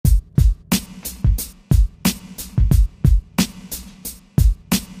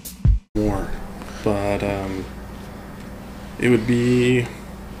more, but it would be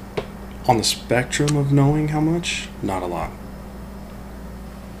on the spectrum of knowing how much, not a lot.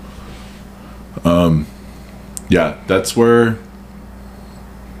 Yeah, that's where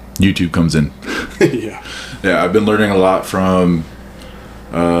YouTube comes in. Yeah. Yeah, I've been learning a lot from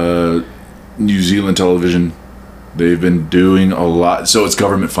New Zealand television. They've been doing a lot. So it's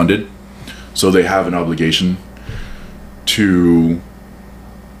government funded. So they have an obligation to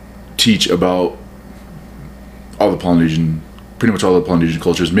teach about pretty much all the Polynesian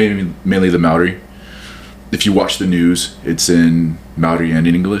cultures, mainly the Maori. If you watch the news, it's in Maori and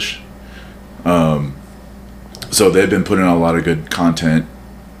in English. So they've been putting out a lot of good content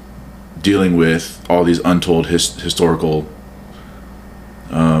dealing with all these untold historical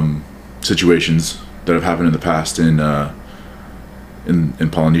situations that have happened in the past in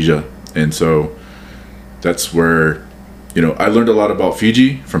Polynesia. And so that's where, I learned a lot about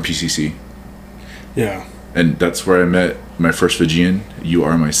Fiji from PCC. Yeah. And that's where I met my first Fijian. You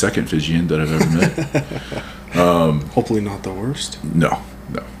are my second Fijian that I've ever met. Hopefully not the worst. No.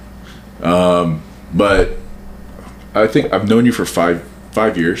 But I think I've known you for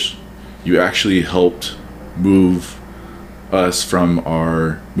five years. You actually helped move us from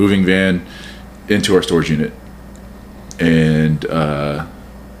our moving van into our storage unit. And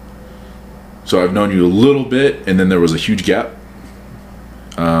so I've known you a little bit, and then there was a huge gap.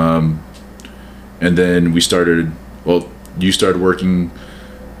 And then you started working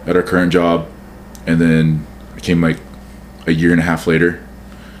at our current job, and then it came like a year and a half later.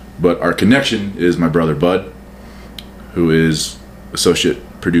 But our connection is my brother Bud, who is associate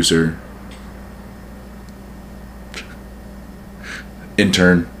producer,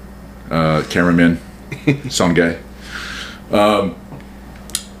 intern, cameraman, sound guy.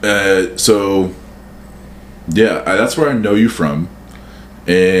 So yeah, that's where I know you from,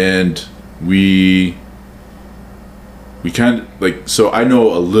 and we kind of like, so I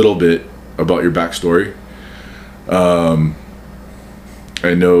know a little bit about your backstory.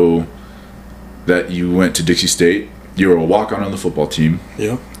 I know that you went to Dixie State. You were a walk-on on the football team.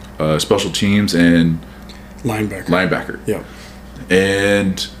 Yep. Special teams and Linebacker. Yep.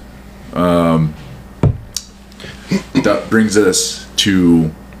 And that brings us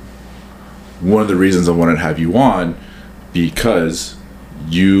to one of the reasons I wanted to have you on, because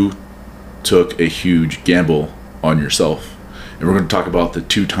you took a huge gamble on yourself. And we're going to talk about the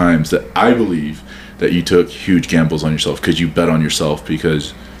 2 times that I believe that you took huge gambles on yourself, because you bet on yourself,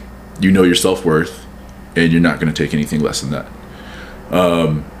 because you know your self-worth and you're not going to take anything less than that.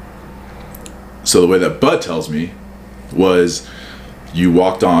 So the way that Bud tells me was you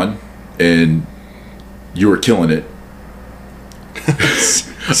walked on and you were killing it.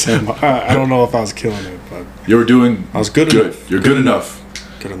 I don't know if I was killing it, but you were doing I was good enough. You're good enough.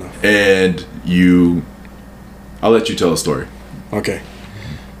 Good enough. And I'll let you tell the story. Okay.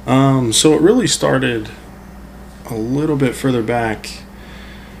 So it really started a little bit further back.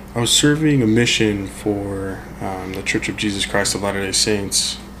 I was serving a mission for the Church of Jesus Christ of Latter-day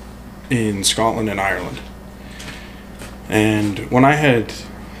Saints in Scotland and Ireland. And when I had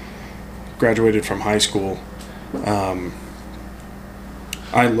graduated from high school,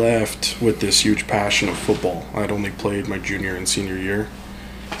 I left with this huge passion of football. I'd only played my junior and senior year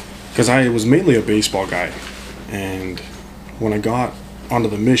because I was mainly a baseball guy. And when I got onto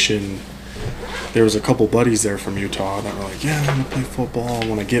the mission, there was a couple buddies there from Utah that were like, yeah, I'm going to play football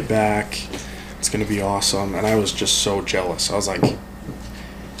when I get back. It's going to be awesome. And I was just so jealous. I was like,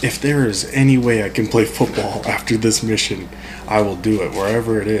 if there is any way I can play football after this mission, I will do it,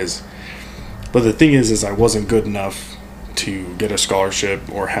 wherever it is. But the thing is I wasn't good enough to get a scholarship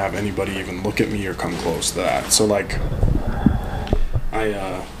or have anybody even look at me or come close to that. So, like,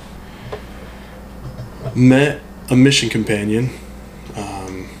 I met a mission companion.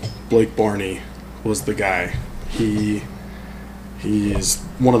 Blake Barney was the guy. He is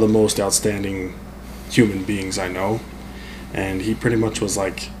one of the most outstanding human beings I know. And he pretty much was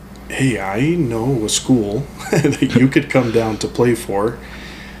like, hey, I know a school that you could come down to play for.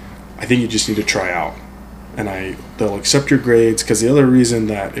 I think you just need to try out. And they'll accept your grades, because the other reason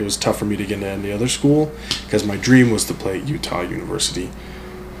that it was tough for me to get into any other school, because my dream was to play at Utah University,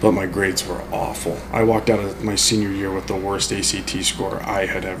 but my grades were awful. I walked out of my senior year with the worst ACT score I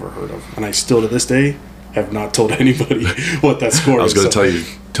had ever heard of. And I still, to this day, have not told anybody what that score is. I was going to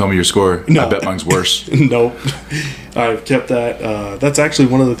tell me your score. No. I bet mine's worse. Nope. I've kept that. That's actually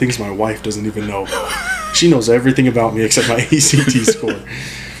one of the things my wife doesn't even know. She knows everything about me except my ACT score.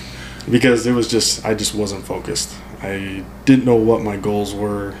 Because I just wasn't focused. I didn't know what my goals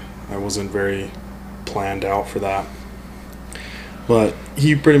were. I wasn't very planned out for that. But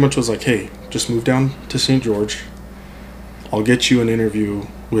he pretty much was like, hey, just move down to St. George. I'll get you an interview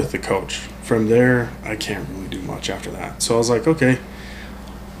with the coach. From there, I can't really do much after that. So I was like, okay,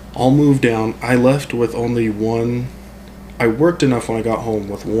 I'll move down. I left with only one. I worked enough when I got home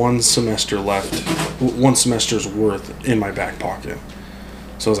with one semester left, one semester's worth in my back pocket.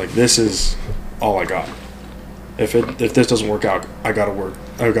 So I was like, this is all I got. If this doesn't work out, I gotta work.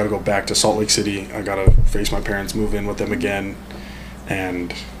 I gotta go back to Salt Lake City. I gotta face my parents, move in with them again,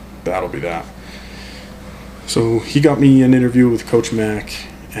 and that'll be that. So he got me an interview with Coach Mack,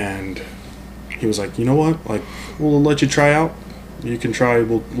 and he was like, you know what? Like, we'll let you try out. You can try.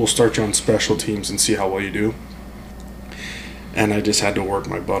 We'll start you on special teams and see how well you do. And I just had to work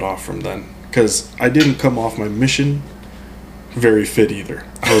my butt off from then, because I didn't come off my mission very fit either.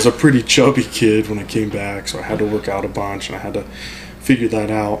 I was a pretty chubby kid when I came back, so I had to work out a bunch, and I had to figure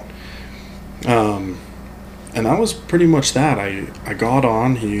that out. And that was pretty much that. I got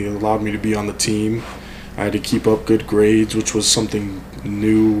on. He allowed me to be on the team. I had to keep up good grades, which was something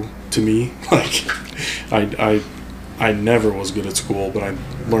new to me. Like, I never was good at school, but I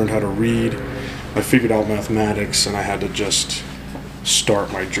learned how to read. I figured out mathematics, and I had to just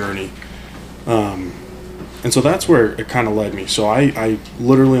start my journey. And so that's where it kind of led me. So I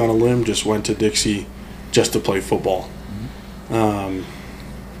literally on a limb just went to Dixie just to play football. And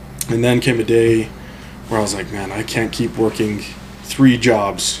then came a day where I was like, man, I can't keep working 3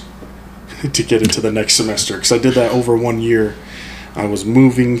 jobs to get into the next semester, because I did that over 1 year. I was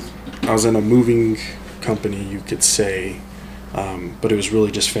in a moving company, you could say, but it was really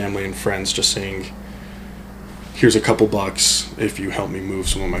just family and friends just saying, here's a couple bucks if you help me move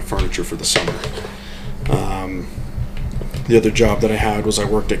some of my furniture for the summer. The other job that I had was I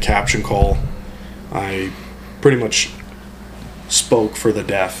worked at Caption Call. I pretty much spoke for the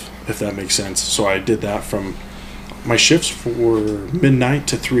deaf, if that makes sense. So I did that from my shifts were midnight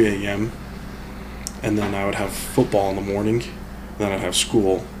to 3 a.m. and then I would have football in the morning, then I'd have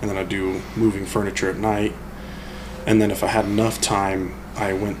school, and then I'd do moving furniture at night. And then if I had enough time,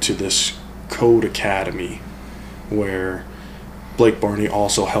 I went to this code academy where Blake Barney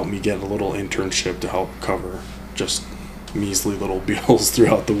also helped me get a little internship to help cover just measly little bills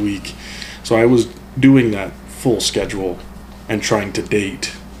throughout the week. So I was doing that full schedule and trying to date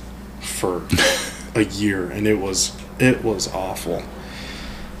for a year, and it was awful.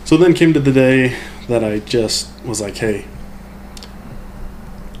 So then came to the day that I just was like, hey,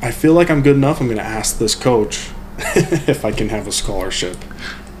 I feel like I'm good enough. I'm going to ask this coach if I can have a scholarship.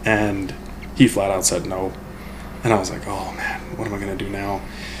 And he flat out said no. And I was like, oh man, what am I going to do now?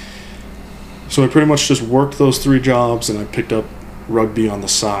 So I pretty much just worked those 3 jobs, and I picked up rugby on the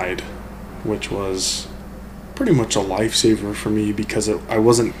side, which was pretty much a lifesaver for me, because I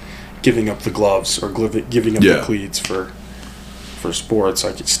wasn't giving up the gloves or giving up the cleats for sports.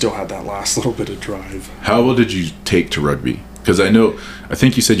 I still had that last little bit of drive. How well did you take to rugby? Because I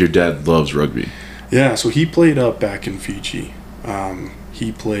think you said your dad loves rugby. Yeah, so he played up back in Fiji.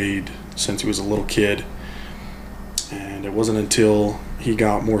 He played since he was a little kid, and it wasn't until he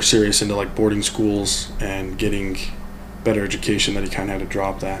got more serious into like boarding schools and getting better education that he kind of had to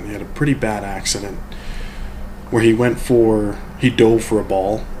drop that. And he had a pretty bad accident where he dove for a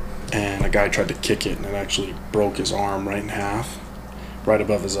ball, and a guy tried to kick it, and it actually broke his arm right in half, right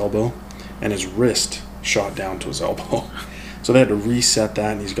above his elbow, and his wrist shot down to his elbow. So they had to reset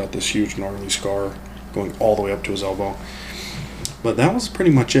that, and he's got this huge gnarly scar going all the way up to his elbow. But that was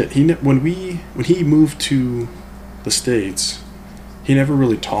pretty much it. When he moved to the States, he never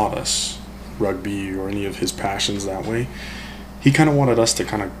really taught us rugby or any of his passions that way. He kind of wanted us to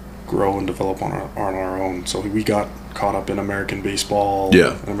kind of grow and develop on our own. So we got caught up in American baseball,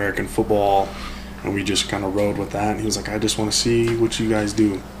 and American football, and we just kind of rode with that. And he was like, I just want to see what you guys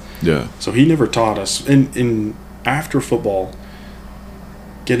do. Yeah. So he never taught us. In after football,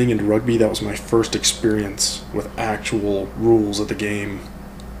 getting into rugby, that was my first experience with actual rules of the game,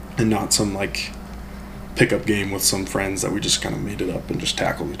 and not some like pickup game with some friends that we just kind of made it up and just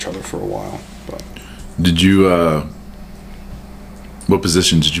tackled each other for a while. But did you what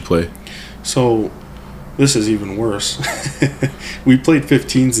position did you play? So this is even worse. We played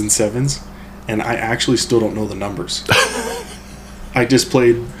 15s and 7s, and I actually still don't know the numbers. I just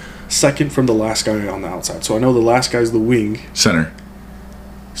played second from the last guy on the outside. So I know the last guy's the wing. Center.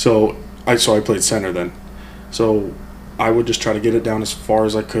 So I played center then. So I would just try to get it down as far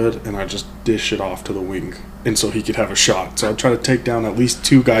as I could, and I'd just dish it off to the wing, and so he could have a shot. So I'd try to take down at least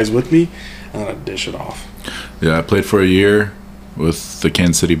 2 guys with me, and then I'd dish it off. Yeah, I played for a year with the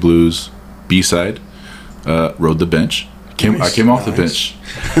Kansas City Blues B-side. Rode the bench. I came off the bench.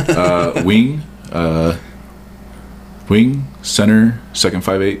 Wing. wing, center, second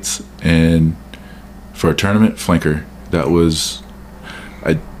 5/8, and for a tournament, flanker. That was,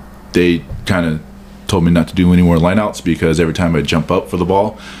 they kind of told me not to do any more lineouts because every time I jump up for the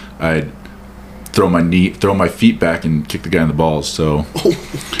ball, I'd throw my feet back and kick the guy in the balls. So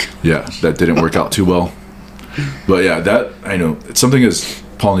yeah, that didn't work out too well. But yeah, that I know it's something as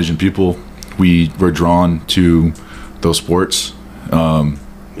Polynesian people, we were drawn to those sports.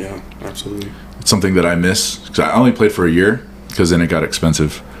 Yeah, absolutely. It's something that I miss because I only played for a year because then it got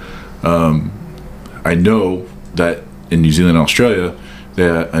expensive. I know that in New Zealand and Australia,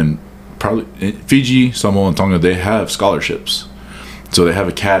 and probably in Fiji, Samoa, and Tonga, they have scholarships. So they have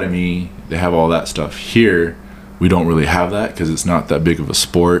academy, they have all that stuff. Here, we don't really have that because it's not that big of a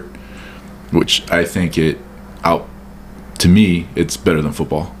sport, which I think to me, it's better than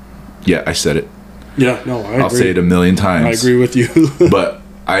football. Yeah, I said it. Yeah, no, I agree. I'll say it a million times. I agree with you. But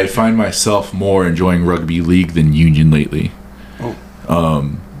I find myself more enjoying rugby league than union lately. Oh.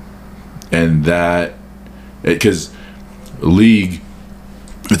 And that, because league,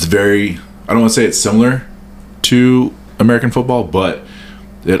 it's very, I don't want to say it's similar to American football, but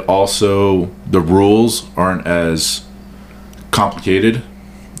it also, the rules aren't as complicated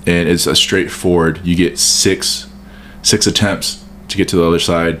and it's a straightforward, you get six attempts to get to the other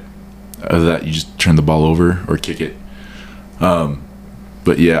side. Of that, you just turn the ball over or kick it.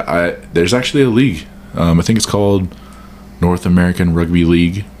 But yeah, there's actually a league. I think it's called North American Rugby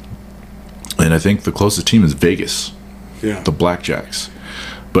League, and I think the closest team is Vegas. Yeah. The Blackjacks.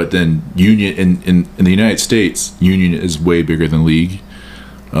 But then union in the United States, union is way bigger than league.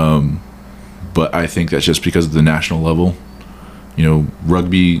 But I think that's just because of the national level. You know,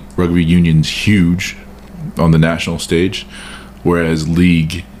 rugby union's huge on the national stage, whereas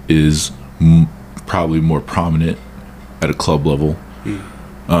league is probably more prominent at a club level.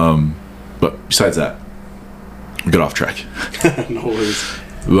 But besides that, we got off track. No worries.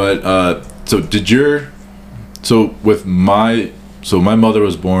 But my mother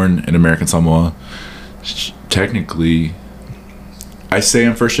was born in American Samoa. Technically, I say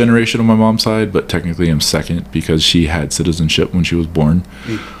I'm first generation on my mom's side, but technically I'm second because she had citizenship when she was born.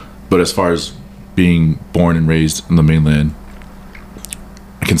 But as far as being born and raised on the mainland,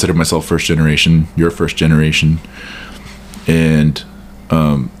 I consider myself first generation. You're first generation. And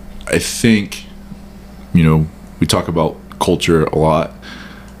I think, you know, we talk about culture a lot.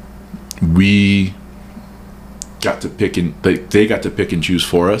 We got to pick and they got to pick and choose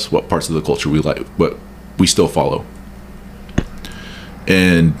for us what parts of the culture we like, what we still follow.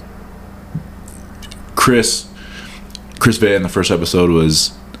 And Chris Vea in the first episode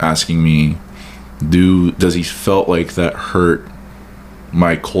was asking me, does he felt like that hurt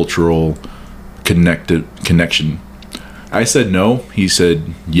my cultural connection? I said no. He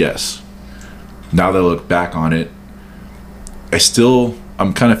said yes. Now that I look back on it,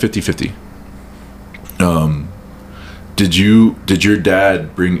 I'm kind of 50-50. Did your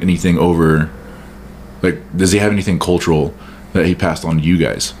dad bring anything over? Like, does he have anything cultural that he passed on to you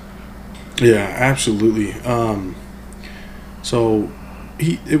guys? Yeah, absolutely. So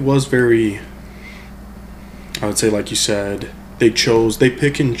it was very, I would say, like you said, they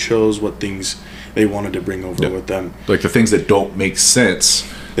pick and chose what things they wanted to bring over with them. Like the things that don't make sense,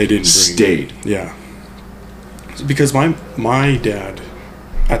 they didn't stayed. Yeah. Because my dad,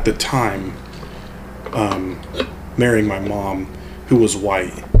 at the time, marrying my mom, who was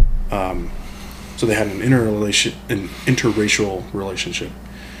white, so they had an interracial relationship,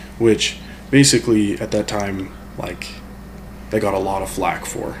 which basically at that time, like, they got a lot of flack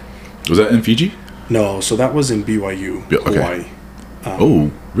for. Was that in Fiji? No, so that was in BYU, Hawaii.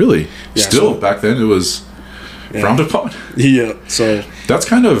 Oh, really? Yeah, Still, back then it was frowned upon? Yeah, so... That's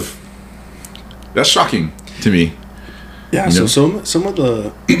shocking to me. Yeah, so some of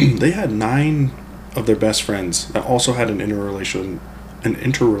the... they had 9 of their best friends that also had an interracial...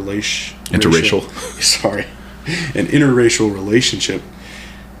 Sorry. An interracial relationship.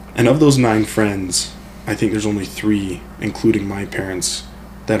 And of those 9 friends, I think there's only 3, including my parents,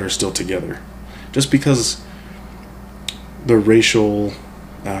 that are still together. Just because the racial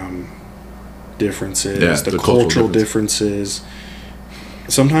differences, the cultural differences,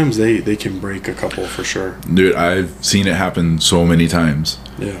 sometimes they can break a couple for sure. Dude, I've seen it happen so many times.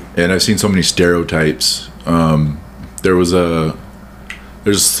 Yeah. And I've seen so many stereotypes. There's a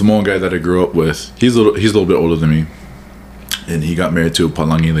Samoan guy that I grew up with. He's a little bit older than me. And he got married to a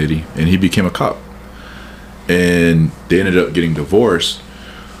Palangi lady, and he became a cop. And they ended up getting divorced.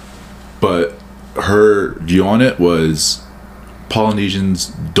 But her view on it was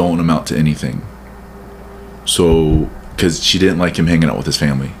Polynesians don't amount to anything. So, because she didn't like him hanging out with his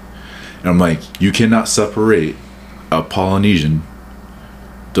family. And I'm like, you cannot separate a Polynesian,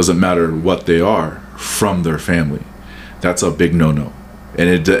 doesn't matter what they are, from their family. That's a big no-no. And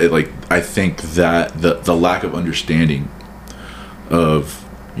it like, I think that the lack of understanding of,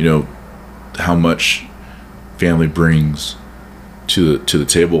 you know, how much family brings to the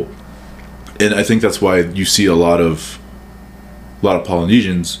table, and I think that's why you see a lot of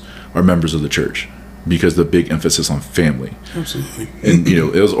Polynesians are members of the church, because the big emphasis on family. Absolutely. And you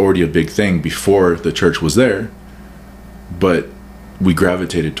know, it was already a big thing before the church was there, but we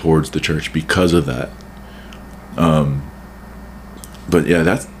gravitated towards the church because of that. But yeah,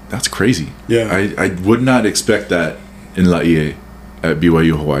 that's crazy. Yeah. I would not expect that in Laie at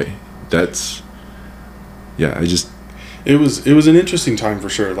BYU Hawaii. That's, yeah, it was an interesting time for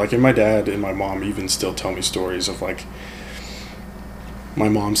sure. Like, and my dad and my mom even still tell me stories of like my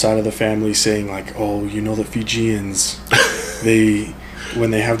mom's side of the family saying like, oh, you know, the Fijians,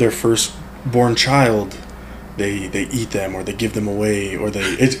 when they have their firstborn child, they eat them, or they give them away, or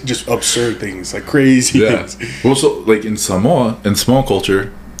it's just absurd things, like crazy things. Well, so like in Samoa, in small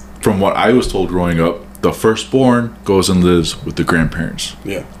culture, from what I was told growing up, the firstborn goes and lives with the grandparents.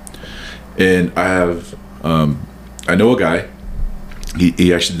 Yeah. And I have, I know a guy,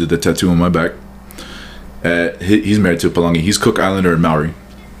 he actually did the tattoo on my back. He's married to a Palangi. He's Cook Islander and Maori.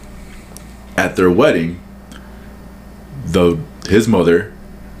 At their wedding, his mother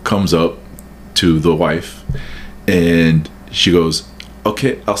comes up to the wife, and she goes,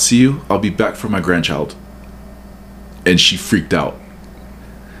 "Okay, I'll see you. I'll be back for my grandchild." And she freaked out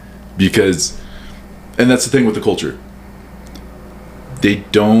because, and that's the thing with the culture. They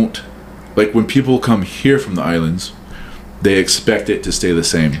don't, like, when people come here from the islands, they expect it to stay the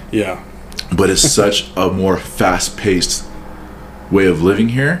same. Yeah. But it's such a more fast-paced way of living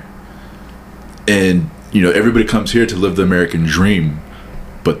here. And, you know, everybody comes here to live the American dream,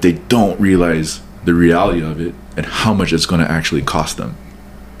 but they don't realize the reality of it and how much it's going to actually cost them.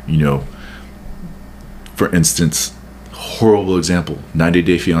 You know, for instance, horrible example, 90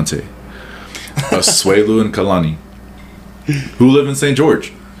 Day Fiancé. Asuelu and Kalani, who live in St.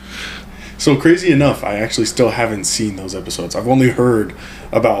 George. So crazy enough, I actually still haven't seen those episodes. I've only heard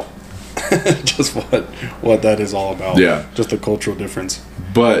about just what that is all about. Yeah. Just the cultural difference.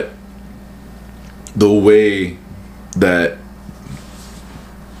 But the way that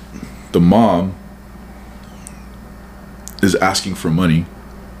the mom is asking for money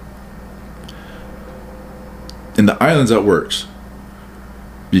in the islands, that works,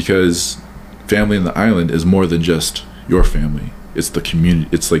 because family in the island is more than just your family. It's the community.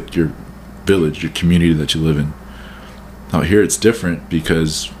 It's like your village, your community that you live in. Out here it's different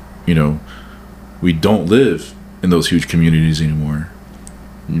because, you know, we don't live in those huge communities anymore.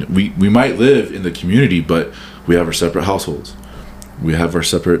 You know, we might live in the community, but we have our separate households. We have our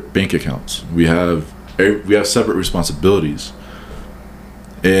separate bank accounts. We have separate responsibilities.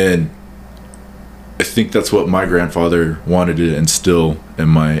 And I think that's what my grandfather wanted to instill in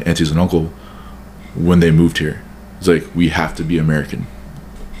my aunties and uncle when they moved here. It's like, we have to be American.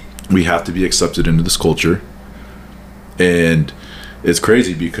 We have to be accepted into this culture. And it's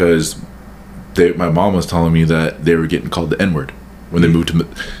crazy because my mom was telling me that they were getting called the N-word when they moved to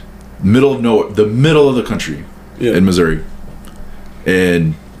middle of nowhere, the middle of the country, in Missouri.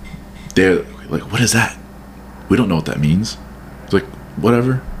 And they're like, what is that? We don't know what that means. It's like,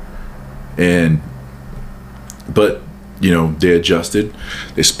 whatever. But, you know, they adjusted.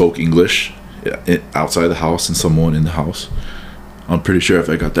 They spoke English outside the house and someone in the house. I'm pretty sure if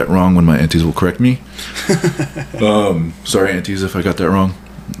I got that wrong, when my aunties will correct me. Sorry, aunties, if I got that wrong.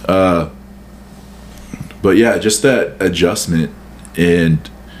 But yeah, just that adjustment. And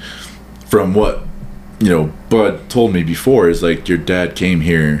from what, you know, Bud told me before, is like, your dad came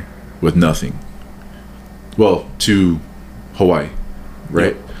here with nothing. Well, to Hawaii,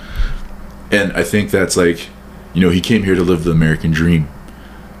 right? Yep. And I think that's like, you know, he came here to live the American dream,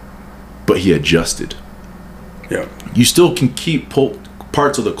 but he adjusted. Yeah. You still can keep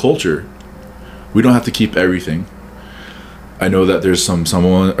parts of the culture. We don't have to keep everything. I know that there's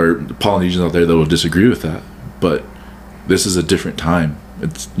someone or Polynesians out there that will disagree with that, but this is a different time.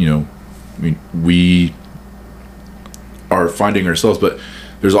 It's, you know, I mean, we are finding ourselves, but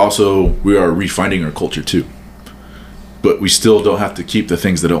there's also, we are refinding our culture too. But we still don't have to keep the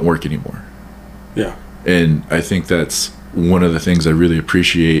things that don't work anymore. Yeah. And I think that's one of the things I really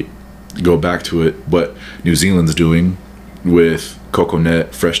appreciate. Go back to it, what New Zealand's doing with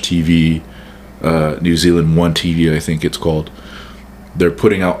Coconet, Fresh TV, New Zealand One TV, I think it's called. They're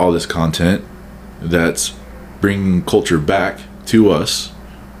putting out all this content that's bringing culture back to us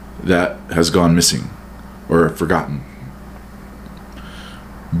that has gone missing or forgotten.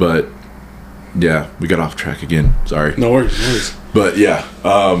 But yeah, we got off track again. Sorry. No worries, no worries. But yeah,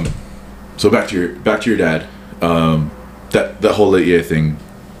 so back to your dad. That whole Laie thing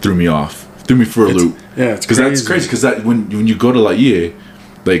threw me off, threw me for a loop. Yeah, it's because that's crazy. Because that when you go to Laie,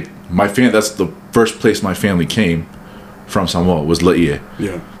 like that's the first place my family came from. Samoa was Laie.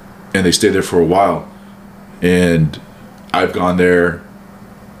 Yeah, and they stayed there for a while, and I've gone there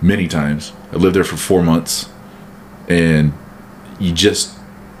many times. I lived there for 4 months, and you just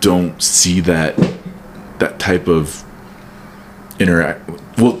don't see that type of interact.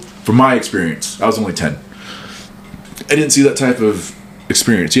 Well, from my experience, I was only 10. I didn't see that type of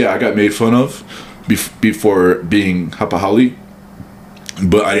experience. Yeah, I got made fun of before being Hapahali,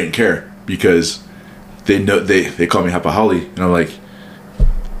 but I didn't care because they call me Hapahali, and I'm like,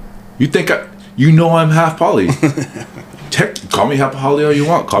 I'm half poly. Call me Hapahali all you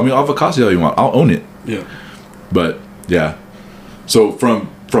want. Call me Avokasi all you want. I'll own it. yeah. But yeah, so from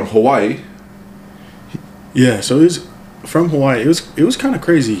Hawaii. Yeah, so it was from Hawaii. It was kind of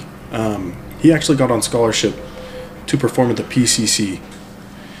crazy. He actually got on scholarship to perform at the PCC,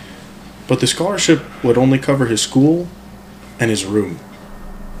 but the scholarship would only cover his school and his room,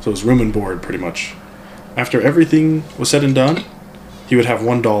 so his room and board pretty much. After everything was said and done, he would have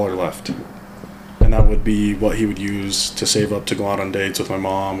 $1 left, and that would be what he would use to save up to go out on dates with my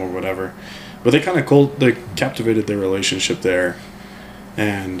mom or whatever. But they captivated their relationship there,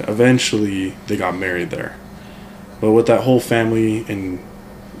 and eventually they got married there. But with that whole family and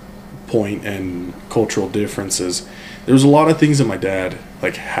point and cultural differences, there was a lot of things that my dad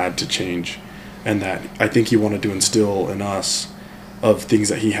had to change, and that I think he wanted to instill in us of things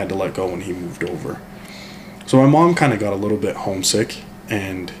that he had to let go when he moved over. So my mom kind of got a little bit homesick,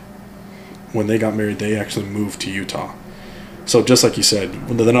 and when they got married, they actually moved to Utah. So just like you said,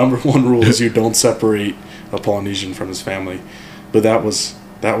 the number one rule is you don't separate a Polynesian from his family. But that was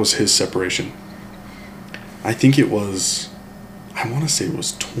his separation. I think I want to say it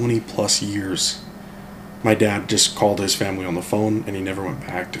was 20 plus years. My dad just called his family on the phone, and he never went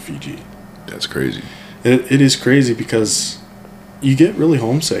back to Fiji. That's crazy. It is crazy because you get really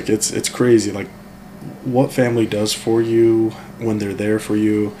homesick. It's crazy. Like, what family does for you when they're there for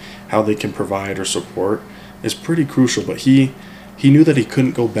you, how they can provide or support is pretty crucial. But he knew that he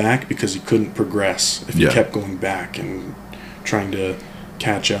couldn't go back because he couldn't progress if he kept going back and trying to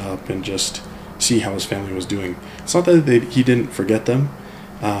catch up and just see how his family was doing. It's not that he didn't forget them,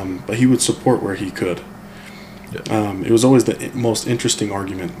 but he would support where he could. It was always the most interesting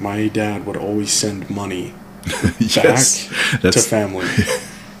argument. My dad would always send money back to family.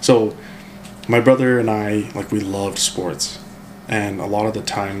 So my brother and I, we loved sports, and a lot of the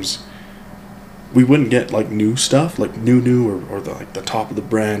times we wouldn't get new stuff, new or the top of the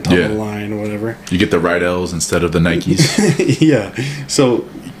brand, top of the line or whatever. You get the Rydell's instead of the Nikes. Yeah. So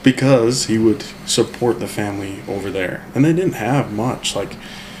because he would support the family over there, and they didn't have much.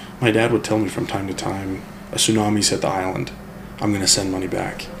 My dad would tell me from time to time, a tsunami's hit the island, I'm going to send money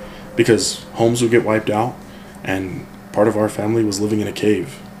back, because homes would get wiped out, and part of our family was living in a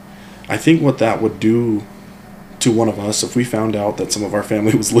cave. I think what that would do to one of us, if we found out that some of our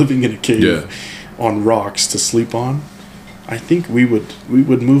family was living in a cave on rocks to sleep on, I think we would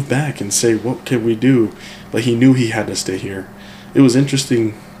move back and say, what can we do? But he knew he had to stay here. It was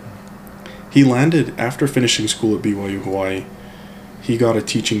interesting. He landed after finishing school at BYU Hawaii. He got a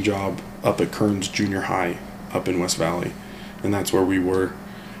teaching job up at Kearns Junior High up in West Valley, and that's where we were.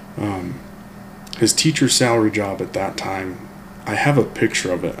 His teacher's salary job at that time, I have a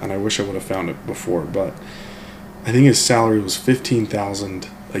picture of it, and I wish I would have found it before, but I think his salary was $15,000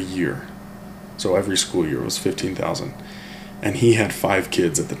 a year. So every school year was $15,000, and he had 5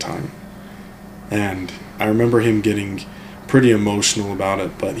 kids at the time. And I remember him getting pretty emotional about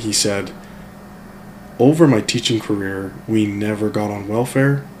it, but he said, over my teaching career, we never got on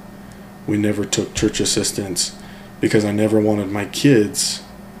welfare. We never took church assistance, because I never wanted my kids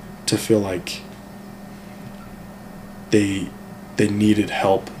to feel like they needed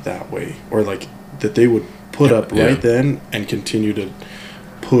help that way, or that they would put up right then and continue to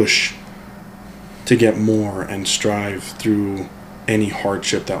push to get more and strive through any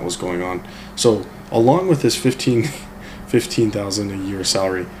hardship that was going on. So along with his $15,000 a year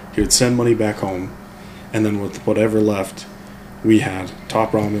salary, he would send money back home, and then with whatever left, we had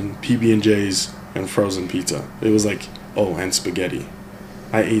top ramen, PB&Js, and frozen pizza. It was and spaghetti.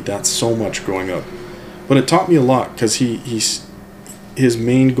 I ate that so much growing up. But it taught me a lot, because his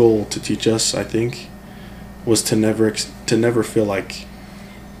main goal to teach us, I think, was to never feel like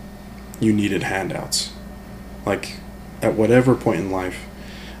you needed handouts, at whatever point in life.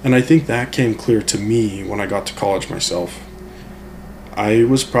 And I think that came clear to me when I got to college myself. I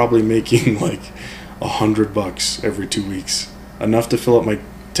was probably making like $100 every 2 weeks, enough to fill up my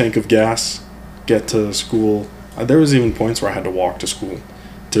tank of gas, get to school. There was even points where I had to walk to school,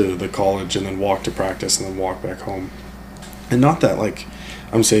 to the college, and then walk to practice, and then walk back home. And not that like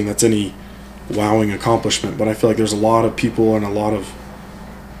I'm saying that's any wowing accomplishment, but I feel like there's a lot of people and a lot of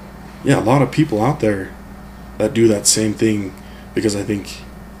people out there that do that same thing, because I think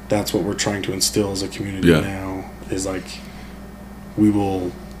that's what we're trying to instill as a community now, is like we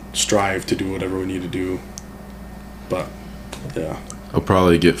will strive to do whatever we need to do. But yeah, I'll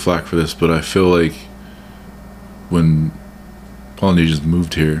probably get flack for this, but I feel like when Polynesians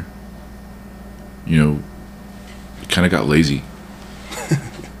moved here, you know, kind of got lazy.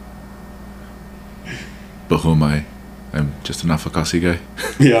 But who am I? I'm just an Afakasi guy.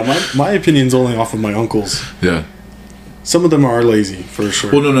 Yeah, my opinion's only off of my uncles. Yeah. Some of them are lazy, for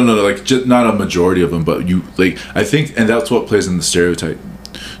sure. Well, no, like just not a majority of them, but you like I think, and that's what plays in the stereotype.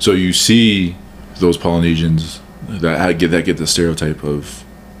 So you see those Polynesians that get the stereotype of,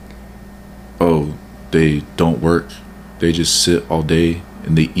 oh, they don't work, they just sit all day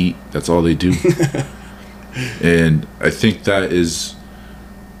and they eat. That's all they do. And I think that is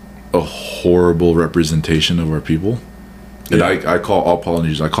a horrible representation of our people. And I call all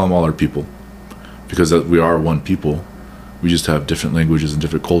Polynesians, I call them all our people, because we are one people. We just have different languages and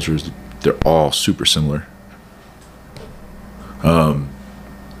different cultures. They're all super similar.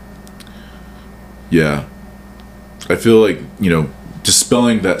 Yeah. I feel like, you know,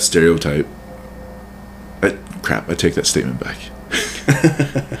 dispelling that stereotype. I take that statement back.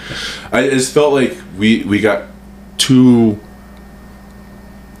 I just felt like we got too,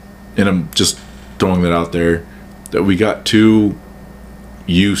 and I'm just throwing that out there, that we got too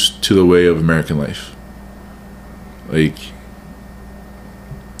used to the way of American life. Like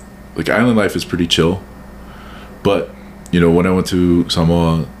island life is pretty chill, but you know, when I went to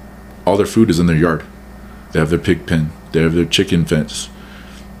Samoa, all their food is in their yard. They have their pig pen, they have their chicken fence,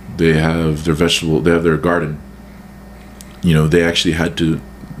 they have their vegetable, they have their garden. You know, they actually had to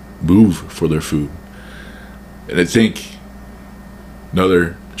move for their food. And I think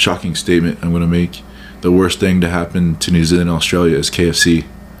another shocking statement I'm going to make, the worst thing to happen to New Zealand and Australia is KFC.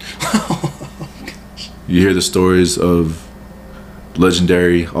 You hear the stories of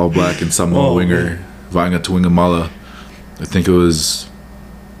legendary All Black and Samoa winger Vainga Tuigamala. I think it was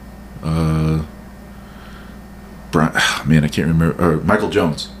I can't remember, or Michael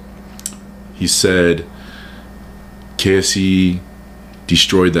Jones. He said KFC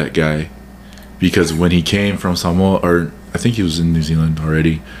destroyed that guy because when he came from Samoa, or I think he was in New Zealand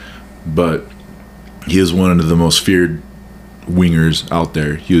already, but he is one of the most feared wingers out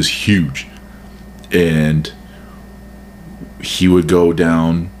there. He was huge, and he would go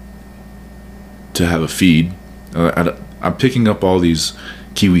down to have a feed. I'm picking up all these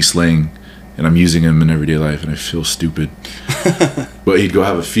Kiwi slang and I'm using them in everyday life, and I feel stupid. But he'd go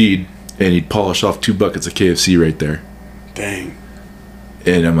have a feed and he'd polish off 2 buckets of KFC right there. Dang.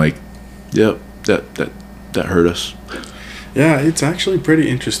 And I'm like, yep, that hurt us. Yeah, it's actually pretty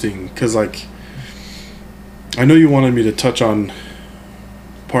interesting, because like, I know you wanted me to touch on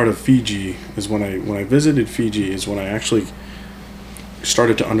part of Fiji. Is when I visited Fiji is when I actually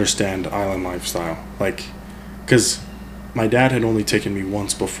started to understand island lifestyle. Like, because my dad had only taken me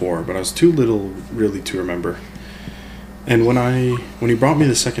once before, but I was too little really to remember. And when he brought me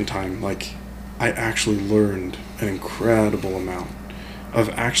the second time, like, I actually learned an incredible amount of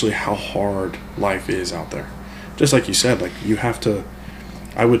actually how hard life is out there. Just like you said, like, you have to,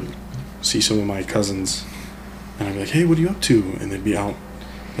 I would see some of my cousins and I'd be like, hey, what are you up to? And they'd be out,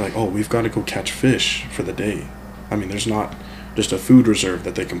 like, oh, we've got to go catch fish for the day. I mean, there's not just a food reserve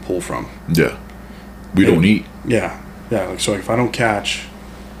that they can pull from. Yeah. We don't eat. Yeah. Yeah. Like, so if I don't catch,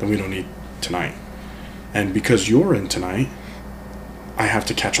 then we don't eat tonight. And because you're in tonight, I have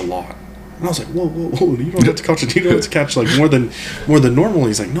to catch a lot. And I was like, whoa, you don't have to catch it. You don't have to catch like more than normal.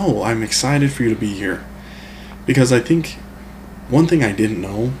 He's like, no, I'm excited for you to be here. Because I think one thing I didn't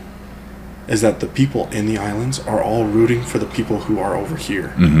know is that the people in the islands are all rooting for the people who are over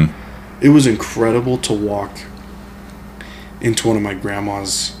here. Mm-hmm. It was incredible to walk into one of my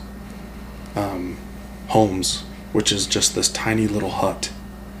grandma's homes, which is just this tiny little hut.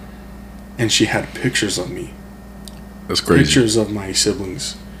 And she had pictures of me. That's crazy. Pictures of my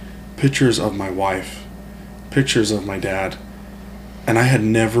siblings. Pictures of my wife. Pictures of my dad. And I had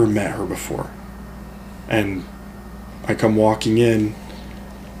never met her before. And I come walking in,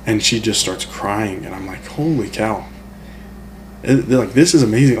 and she just starts crying. And I'm like, holy cow. They're like, this is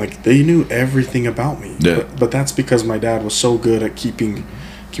amazing. Like, they knew everything about me. Yeah. But that's because my dad was so good at keeping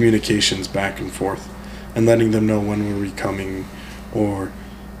communications back and forth and letting them know when we were coming, or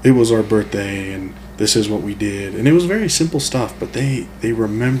it was our birthday and this is what we did. And it was very simple stuff, but they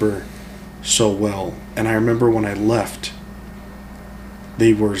remember so well. And I remember when I left,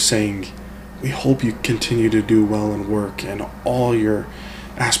 they were saying, we hope you continue to do well in work and all your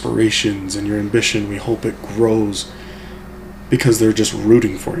aspirations and your ambition. We hope it grows, because they're just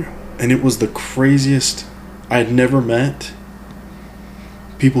rooting for you. And it was the craziest. I had never met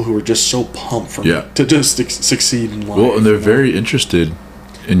people who were just so pumped for me to just succeed in life. Well, and they're very interested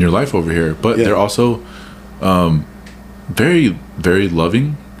in your life over here, but they're also very, very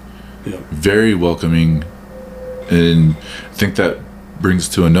loving, very welcoming, and I think that brings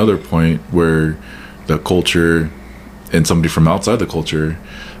to another point where the culture and somebody from outside the culture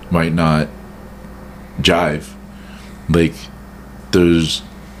might not jive. Like, there's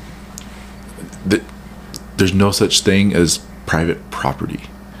no such thing as private property.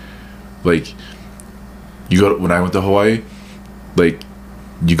 Like, when I went to Hawaii, like,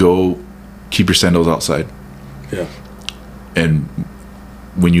 you go keep your sandals outside. Yeah. And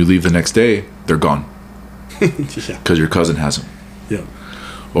when you leave the next day, they're gone. Yeah. Because your cousin has them. Yeah.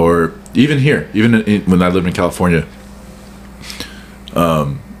 Or even here, when I lived in California,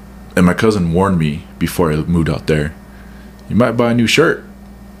 and my cousin warned me before I moved out there, you might buy a new shirt,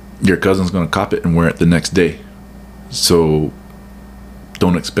 your cousin's going to cop it and wear it the next day. So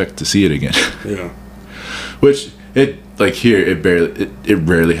don't expect to see it again. Yeah. Which, here, it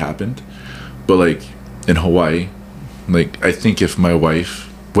rarely happened. But, like, in Hawaii, like, I think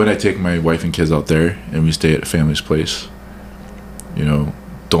when I take my wife and kids out there and we stay at a family's place, you know,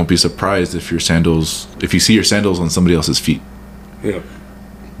 don't be surprised if you see your sandals on somebody else's feet. Yeah.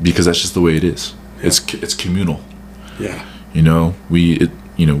 Because that's just the way it is. Yeah. It's communal. Yeah. You know, we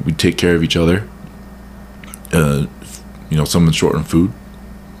take care of each other. Someone's short on food,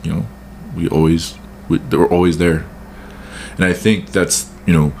 you know, we're always there. And I think that's,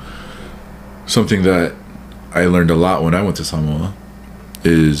 something that I learned a lot when I went to Samoa,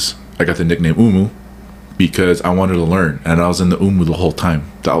 is I got the nickname Umu because I wanted to learn, and I was in the Umu the whole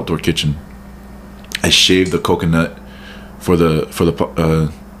time, the outdoor kitchen. I shaved the coconut for the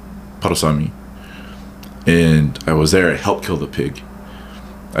parosami, and I was there. I helped kill the pig.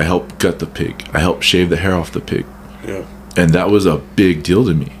 I helped gut the pig. I helped shave the hair off the pig. Yeah. And that was a big deal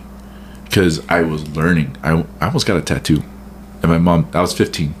to me because I was learning. I almost got a tattoo, and I was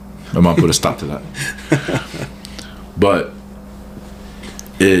 15. My mom put a stop to that. But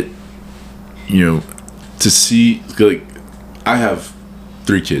to see, like, I have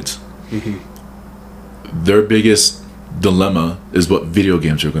 3 kids. Mm-hmm. Their biggest dilemma is what video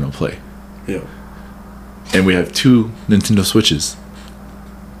games are going to play. Yeah. And we have 2 Nintendo Switches.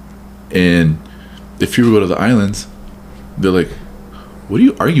 And if you go to the islands, they're like, what are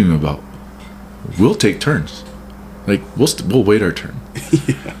you arguing about? We'll take turns. Like, we'll wait our turn.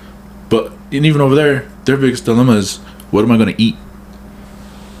 Yeah. And even over there, their biggest dilemma is, what am I going to eat?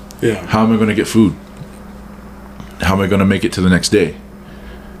 Yeah. How am I going to get food? How am I going to make it to the next day?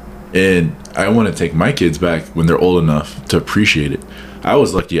 And I want to take my kids back when they're old enough to appreciate it. I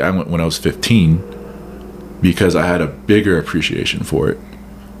was lucky I went when I was 15 because I had a bigger appreciation for it.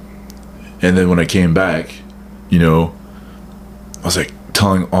 And then when I came back, I was like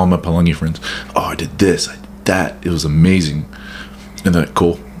telling all my Palangi friends, oh, I did this, I did that. It was amazing. And they're like,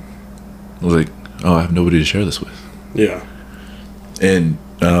 cool. I was like, oh, I have nobody to share this with. Yeah. And,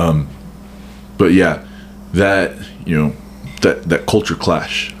 but yeah, that, that culture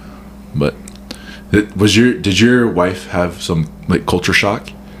clash. But did your wife have some, like, culture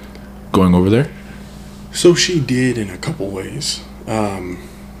shock going over there? So she did in a couple ways.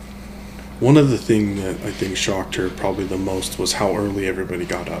 One of the things that I think shocked her probably the most was how early everybody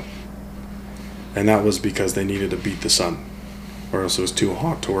got up. And that was because they needed to beat the sun, or else it was too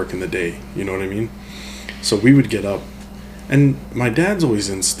hot to work in the day. You know what I mean? So we would get up. And my dad's always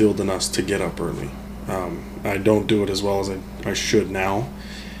instilled in us to get up early. I don't do it as well as I should now.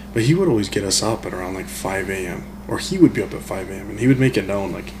 But he would always get us up at around like 5 a.m. Or he would be up at 5 a.m. And he would make it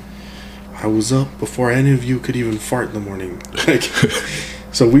known, like, I was up before any of you could even fart in the morning. Like,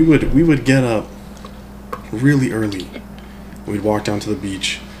 so we would get up really early. We'd walk down to the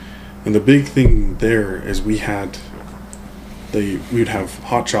beach. And the big thing there is we'd have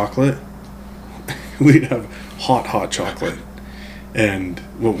hot chocolate. We'd have hot chocolate. And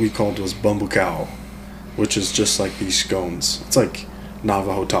what we called was bambukao, which is just like these scones. It's like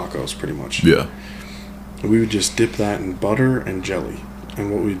Navajo tacos, pretty much. Yeah. And we would just dip that in butter and jelly.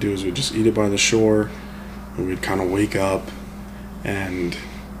 And what we'd do is we'd just eat it by the shore. And we'd kind of wake up and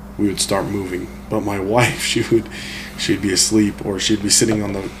we would start moving. But my wife, she'd be asleep, or she'd be sitting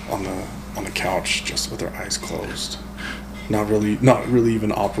on the couch just with her eyes closed, not really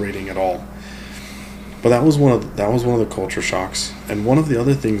even operating at all. But that was one of the culture shocks. And one of the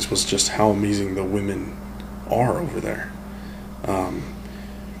other things was just how amazing the women are over there.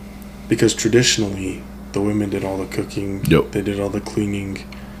 Because traditionally, the women did all the cooking. Yep. They did all the cleaning.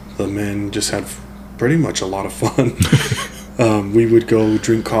 The men just had pretty much a lot of fun. We would go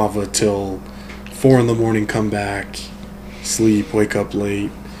drink kava till 4 a.m, come back, sleep, wake up late,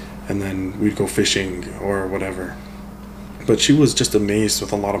 and then we'd go fishing or whatever. But she was just amazed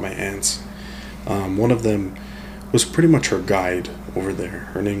with a lot of my aunts. One of them was pretty much her guide over there.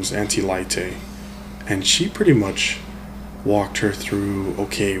 Her name's Auntie Laite. And she pretty much walked her through,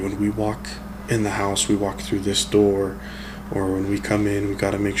 okay, when we walk in the house, we walk through this door, or when we come in, we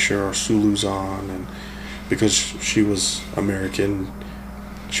got to make sure our sulu's on. And because she was American,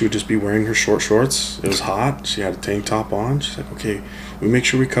 she would just be wearing her short shorts. It was hot. She had a tank top on. She's like, okay, we make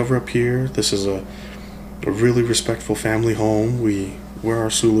sure we cover up here. This is a really respectful family home. We wear our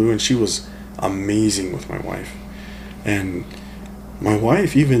sulu. And she was amazing with my wife. And my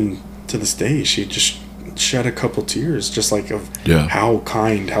wife, even to this day, she just shed a couple tears, just like of how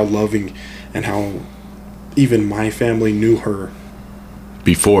kind, how loving, and how even my family knew her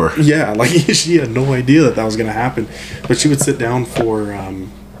before. Yeah, like she had no idea that was going to happen. But she would sit down for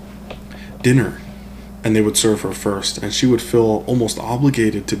dinner, and they would serve her first, and she would feel almost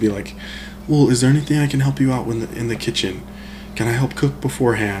obligated to be like, well, is there anything I can help you out with in the kitchen? Can I help cook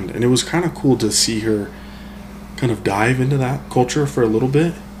beforehand? And it was kind of cool to see her kind of dive into that culture for a little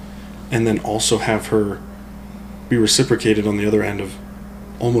bit, and then also have her be reciprocated on the other end of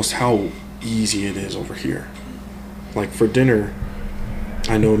almost how easy it is over here. Like for dinner,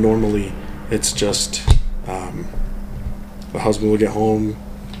 I know normally it's just the husband will get home.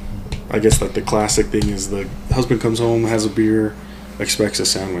 I guess like the classic thing is the husband comes home, has a beer, expects a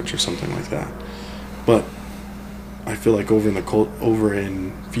sandwich or something like that. But I feel like over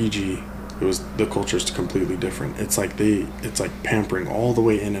in Fiji, the culture's completely different. It's like pampering all the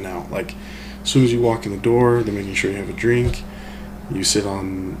way in and out. Like as soon as you walk in the door, they're making sure you have a drink. You sit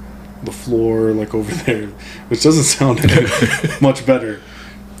on the floor like over there, which doesn't sound much better.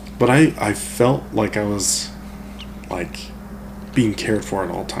 But I felt like I was like being cared for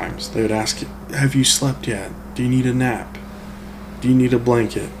at all times. They would ask, have you slept yet? Do you need a nap? Do you need a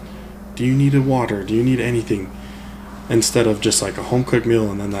blanket? Do you need a water? Do you need anything? Instead of just like a home-cooked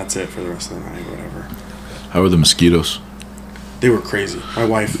meal and then that's it for the rest of the night or whatever. How were the mosquitoes? They were crazy. My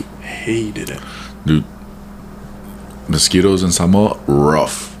wife hated it. Dude, mosquitoes in Samoa,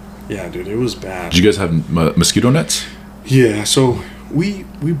 rough. Yeah, dude, it was bad. Did you guys have mosquito nets? Yeah, so we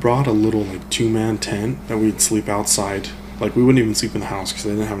brought a little like 2-man tent that we'd sleep outside. Like we wouldn't even sleep in the house because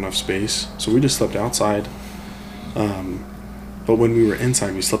they didn't have enough space. So we just slept outside. But when we were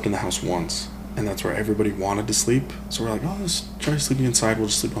inside, we slept in the house once. And that's where everybody wanted to sleep. So we're like, oh, let's try sleeping inside. We'll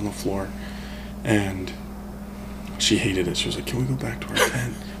just sleep on the floor. And she hated it. She was like, can we go back to our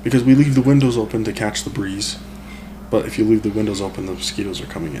tent? Because we leave the windows open to catch the breeze. But if you leave the windows open, the mosquitoes are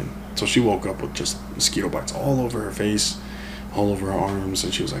coming in. So she woke up with just mosquito bites all over her face, all over her arms.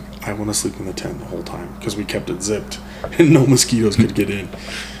 And she was like, I want to sleep in the tent the whole time. Because we kept it zipped and no mosquitoes could get in.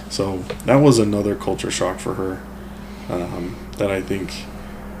 So that was another culture shock for her that I think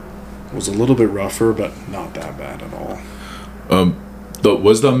was a little bit rougher, but not that bad at all.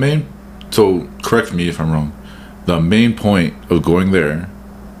 So correct me if I'm wrong, the main point of going there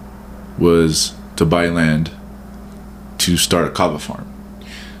was to buy land to start a kava farm.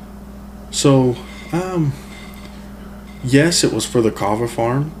 So, yes, it was for the kava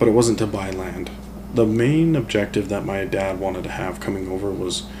farm, but it wasn't to buy land. The main objective that my dad wanted to have coming over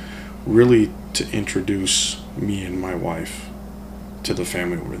was really to introduce me and my wife to the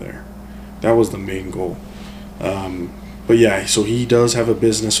family over there. That was the main goal. But yeah, so he does have a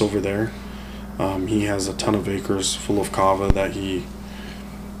business over there. He has a ton of acres full of kava that he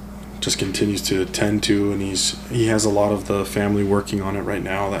just continues to tend to, and he has a lot of the family working on it right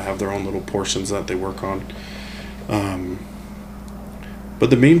now that have their own little portions that they work on. But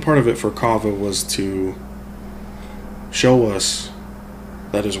the main part of it for kava was to show us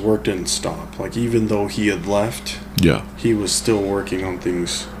that his work didn't stop. Like even though he had left, he was still working on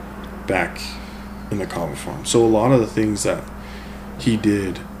things back in the kava farm. So a lot of the things that he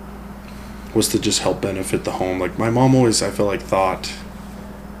did was to just help benefit the home. Like my mom always, I feel like, thought,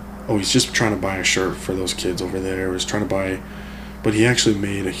 oh, he's just trying to buy a shirt for those kids over there. He's trying to buy, but he actually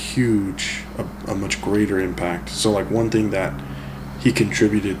made a much greater impact. So like one thing that he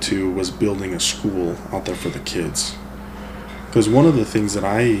contributed to was building a school out there for the kids. Because one of the things that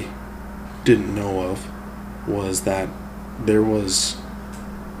I didn't know of was that there was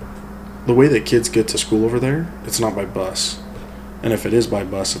the way that kids get to school over there, it's not by bus. And if it is by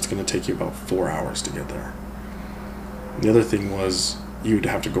bus, it's going to take you about 4 hours to get there. The other thing was you would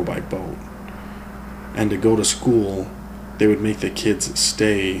have to go by boat. And to go to school, they would make the kids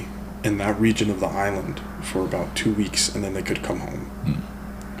stay in that region of the island for about 2 weeks, and then they could come home.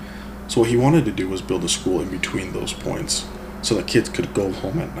 So what he wanted to do was build a school in between those points so that kids could go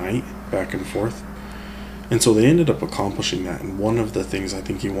home at night, back and forth. And so they ended up accomplishing that. And one of the things I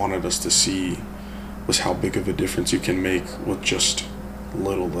think he wanted us to see was how big of a difference you can make with just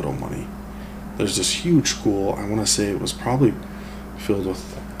little money. There's this huge school. I want to say it was probably filled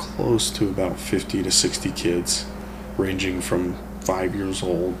with close to about 50 to 60 kids, ranging from 5 years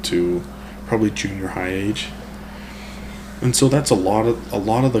old to probably junior high age. And so that's a lot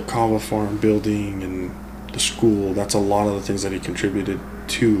of the Kava farm building and the school. That's a lot of the things that he contributed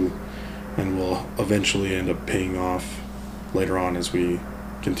to, and will eventually end up paying off later on as we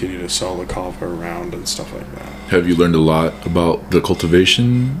continue to sell the kava around and stuff like that. Have you learned a lot about the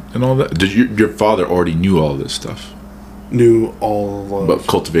cultivation and all that? Did your father already knew all this stuff? Knew all of... About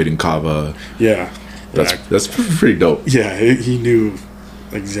cultivating kava? Yeah. That's pretty dope. Yeah, he knew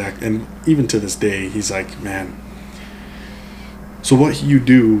exact. And even to this day, he's like, man. So what you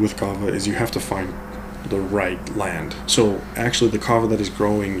do with kava is you have to find the right land. So actually the kava that he's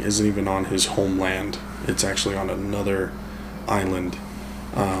growing isn't even on his homeland. It's actually on another island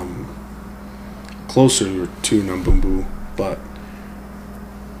closer to Nambumbu, but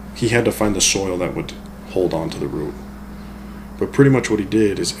he had to find the soil that would hold on to the root. But pretty much what he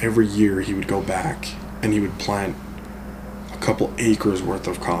did is every year he would go back and he would plant a couple acres worth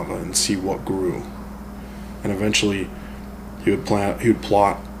of kava and see what grew. And eventually he would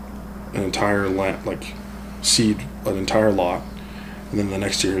plot an entire land, like seed an entire lot, and then the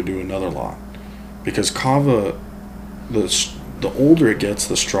next year he'd do another lot. Because kava, the older it gets,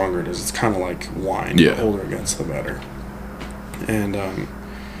 the stronger it is. It's kind of like wine. Yeah. The older it gets, the better. And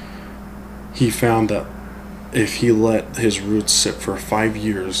he found that if he let his roots sit for 5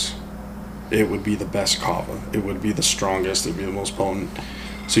 years, it would be the best kava. It would be the strongest. It would be the most potent.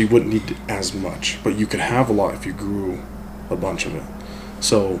 So you wouldn't need as much. But you could have a lot if you grew a bunch of it.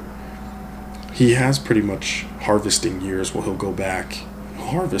 So he has pretty much harvesting years where he'll go back,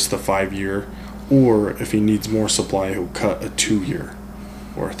 harvest the 5 year, or if he needs more supply, he'll cut a 2 year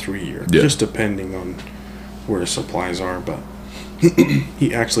or a 3 year, just depending on where his supplies are. But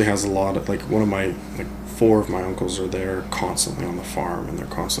he actually has a lot of, like, 4 of my uncles are there constantly on the farm, and they're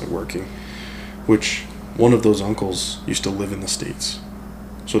constantly working, which one of those uncles used to live in the States.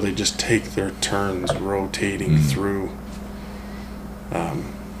 So they just take their turns rotating through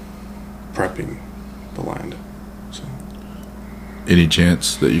prepping the land. So any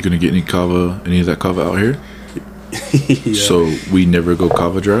chance that you're gonna get any of that kava out here? Yeah. So we never go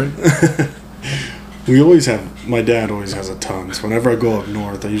kava dry? We always have, my dad always has a ton. So whenever I go up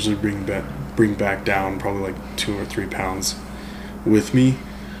north, I usually bring back down probably like 2 or 3 pounds with me,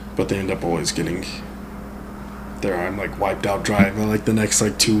 but they end up always getting there. I'm like wiped out dry by like the next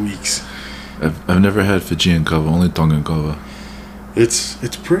like 2 weeks. I've never had Fijian kava, only Tongan kava. It's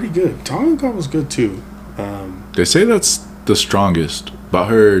pretty good. Tongan kava's good too. They say that's the strongest, but I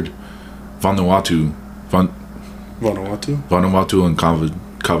heard Vanuatu and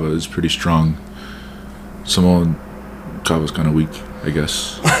kava is pretty strong. Samoan kava's kind of weak, I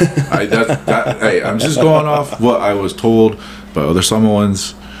guess. Hey, I'm just going off what I was told by other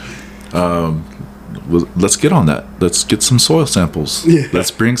Samoans. Let's get on that. Let's get some soil samples. Yeah.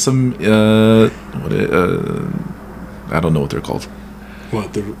 Let's bring some. I don't know what they're called.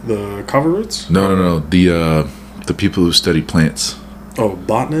 What, the kava roots? No. The people who study plants. Oh,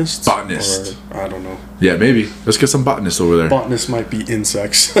 botanists? Botanist. Or, I don't know. Yeah, maybe. Let's get some botanists over there. Botanists might be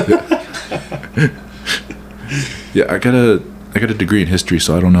insects. Yeah, I got a degree in history,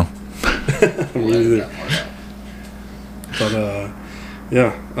 so I don't know. Me either. But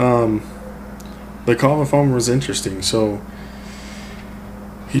the kava farmer was interesting. So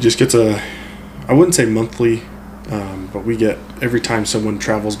he just gets I wouldn't say monthly, but we get every time someone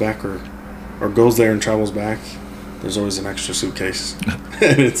travels back or goes there and travels back, there's always an extra suitcase,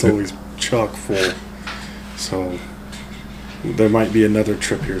 and it's always chock full. So there might be another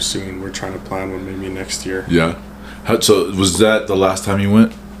trip here soon. We're trying to plan one maybe next year. Yeah. So was that the last time you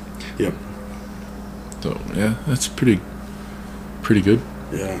went? Yep. So yeah, that's pretty good.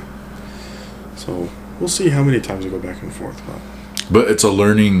 Yeah. So we'll see how many times we go back and forth. But it's a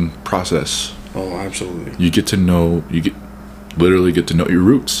learning process. Oh, absolutely. You literally get to know your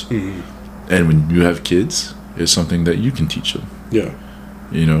roots. Mm-hmm. And when you have kids, it's something that you can teach them. Yeah.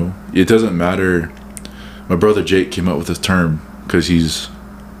 You know, it doesn't matter. My brother Jake came up with this term because he's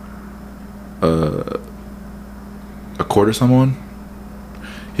a quarter Samoan.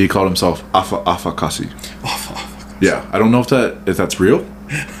 He called himself Afa Kasi. Yeah, I don't know if that's real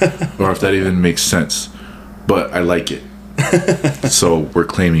or if that even makes sense, but I like it. So we're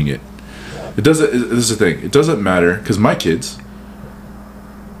claiming it. This is the thing. It doesn't matter because my kids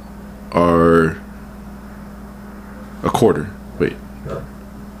are a quarter. Wait.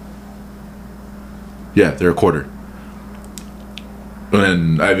 Yeah, they're a quarter.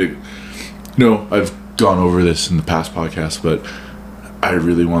 And I've gone over this in the past podcast, but I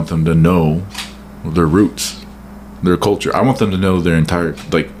really want them to know their roots, their culture. I want them to know their entire,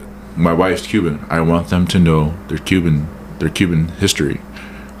 like, my wife's Cuban. I want them to know their Cuban history,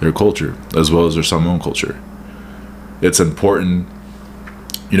 their culture, as well as their Samoan culture. It's important.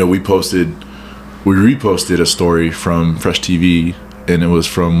 We reposted a story from Fresh TV, and it was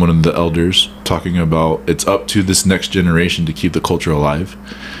from one of the elders talking about it's up to this next generation to keep the culture alive.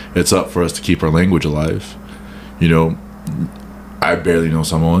 It's up for us to keep our language alive. I barely know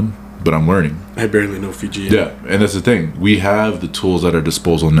Samoan, but I'm learning. I barely know Fijian. Yeah, and that's the thing. We have the tools at our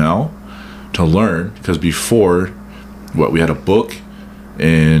disposal now to learn, because before, we had a book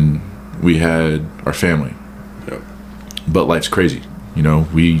and we had our family. Yep. But life's crazy.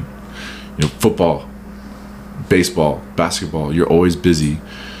 Football, baseball, basketball, you're always busy.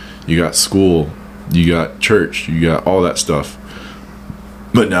 You got school, you got church, you got all that stuff.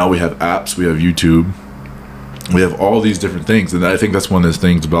 But now we have apps, we have YouTube, we have all these different things. And I think that's one of the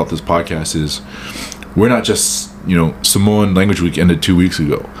things about this podcast is we're not just, Samoan Language Week ended 2 weeks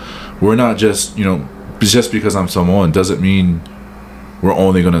ago. We're not just, just because I'm Samoan doesn't mean we're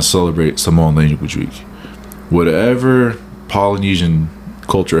only going to celebrate Samoan Language Week. Whatever Polynesian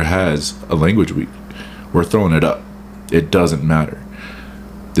culture has a language week, we're throwing it up. It doesn't matter.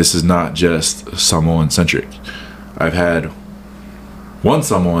 This is not just Samoan centric. I've had one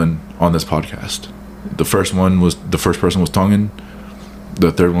Samoan on this podcast. The first person was Tongan,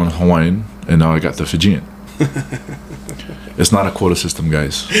 the third one Hawaiian, and now I got the Fijian. It's not a quota system,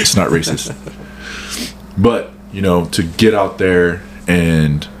 guys. It's not racist. But, to get out there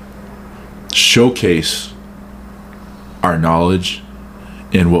and showcase our knowledge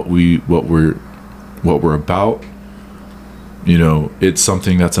and what we're about, it's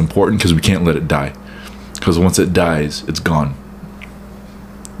something that's important because we can't let it die. Because once it dies, it's gone.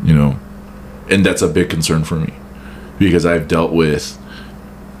 And that's a big concern for me, because I've dealt with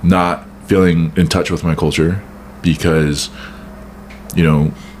not feeling in touch with my culture because,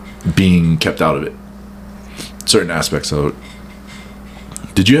 being kept out of it, certain aspects of it.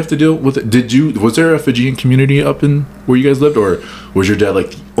 Did you have to deal with it? Was there a Fijian community up in where you guys lived, or was your dad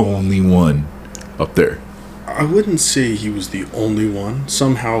like the only one up there? I wouldn't say he was the only one.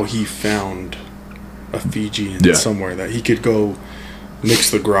 Somehow he found a Fijian somewhere that he could go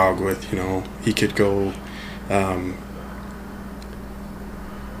mix the grog with, he could go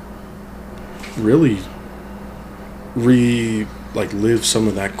really live some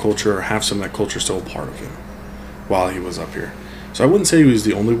of that culture, or have some of that culture still a part of him while he was up here. So I wouldn't say he was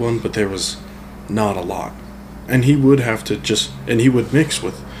the only one, but there was not a lot. And he would have to he would mix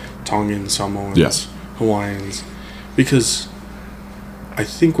with Tongans, Samoans, Hawaiians, because I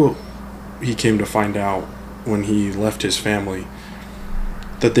think what he came to find out when he left his family,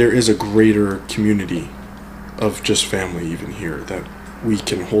 that there is a greater community of just family even here that we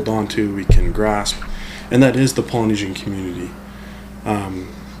can hold on to, we can grasp, and that is the Polynesian community.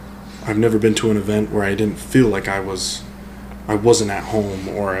 I've never been to an event where I didn't feel like I wasn't at home,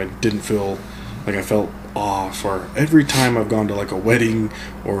 or I didn't feel like I felt off, or every time I've gone to like a wedding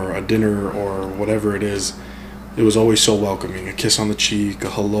or a dinner or whatever it is, it was always so welcoming. A kiss on the cheek, a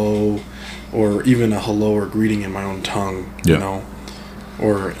hello, or even a hello or greeting in my own tongue,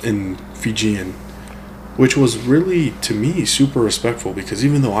 or in Fijian, which was really, to me, super respectful, because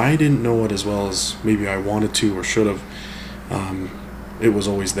even though I didn't know it as well as maybe I wanted to or should have, it was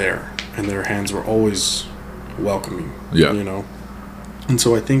always there, and their hands were always welcoming, And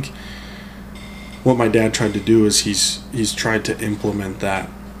so I think what my dad tried to do is he's tried to implement that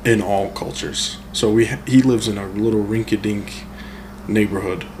in all cultures. So he lives in a little rinky-dink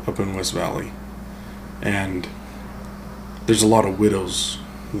neighborhood up in West Valley, and there's a lot of widows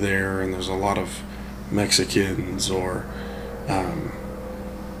there, and there's a lot of Mexicans or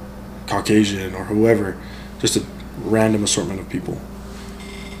Caucasian or whoever, just a random assortment of people.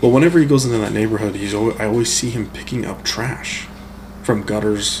 But whenever he goes into that neighborhood, I always see him picking up trash from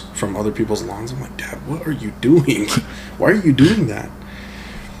gutters, from other people's lawns. I'm like, Dad, what are you doing? Why are you doing that?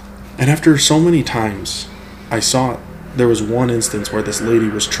 And after so many times, I saw there was one instance where this lady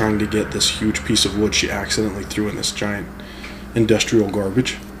was trying to get this huge piece of wood she accidentally threw in this giant industrial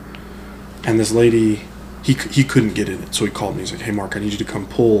garbage. And this lady, he couldn't get in it, so he called me. He's like, "Hey, Mark, I need you to come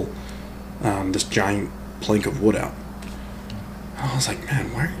pull this giant plank of wood out." And I was like,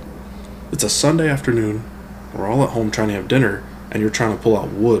 "Man, why? It's a Sunday afternoon. We're all at home trying to have dinner, and you're trying to pull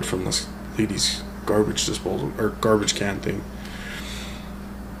out wood from this lady's garbage disposal or garbage can thing."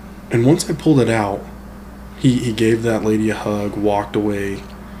 And once I pulled it out, he gave that lady a hug, walked away,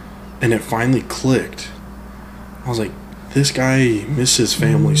 and it finally clicked. I was like, this guy misses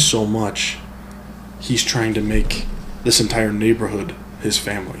family so much. He's trying to make this entire neighborhood his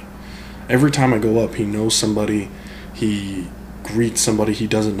family. Every time I go up, he knows somebody. He greets somebody he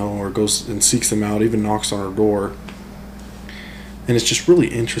doesn't know or goes and seeks them out, even knocks on her door. And it's just really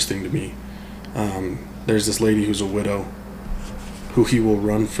interesting to me. There's this lady who's a widow who he will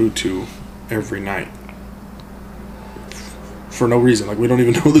run food to every night. For no reason. Like, we don't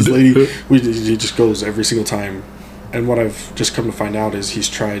even know this lady. He just goes every single time. And what I've just come to find out is he's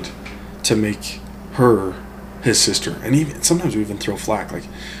tried to make her his sister. And even sometimes we even throw flack. Like,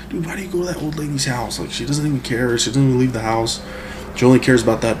 dude, why do you go to that old lady's house? Like, she doesn't even care. She doesn't even leave the house. She only cares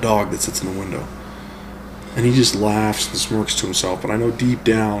about that dog that sits in the window. And he just laughs and smirks to himself. But I know deep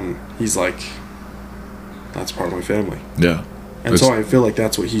down, he's like, that's part of my family. Yeah. And so I feel like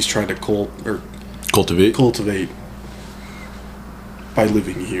that's what he's trying to cultivate by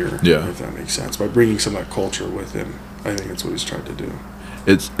living here. Yeah. If that makes sense. By bringing some of that culture with him. I think that's what he's tried to do.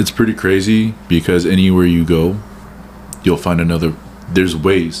 It's pretty crazy because anywhere you go, you'll find another. There's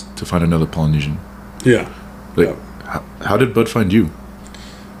ways to find another Polynesian. Yeah. Like, yeah. How did Bud find you?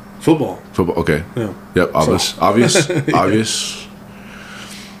 Football. Okay. Yeah. Yep. Obvious. So. Obvious.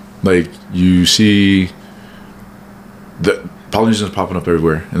 Like, you see the Polynesians popping up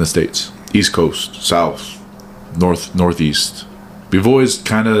everywhere in the States. East Coast, South, Northeast. We've always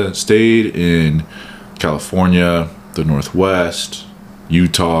kind of stayed in California, the Northwest,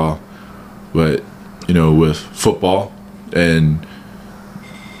 Utah, but, you know, with football and,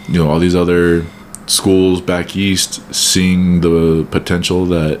 you know, all these other schools back east, seeing the potential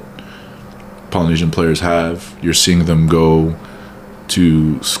that Polynesian players have, you're seeing them go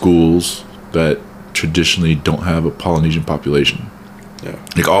to schools that traditionally don't have a Polynesian population. Yeah.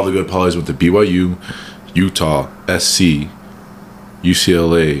 Like, all the good Polynesians went to BYU, Utah, SC,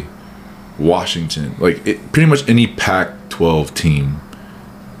 UCLA, Washington. Like, pretty much any Pac-12 team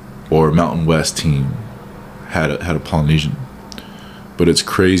or Mountain West team had a Polynesian. But it's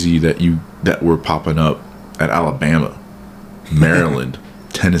crazy that we're popping up at Alabama, Maryland,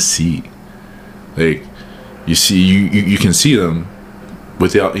 Tennessee. Like, you can see them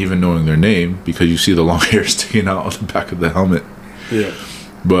without even knowing their name because you see the long hair sticking out on the back of the helmet. Yeah.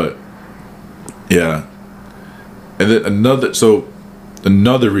 But yeah. And then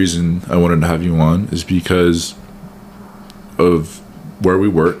another reason I wanted to have you on is because of where we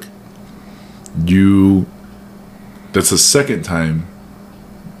work. That's the second time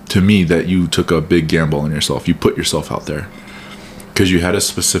to me that you took a big gamble on yourself. You put yourself out there because you had a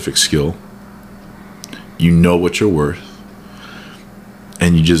specific skill. You know what you're worth,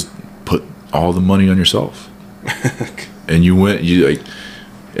 and you just put all the money on yourself. And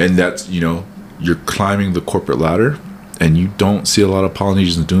and that's, you know, you're climbing the corporate ladder, and you don't see a lot of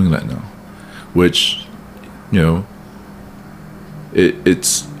Polynesians doing that now, which, you know,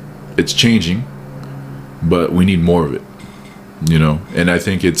 it's changing, but we need more of it, you know. And I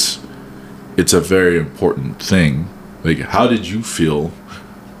think it's a very important thing. Like, how did you feel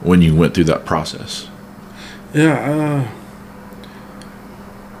when you went through that process? Yeah,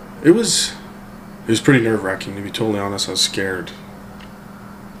 it was pretty nerve-wracking, to be totally honest. I was scared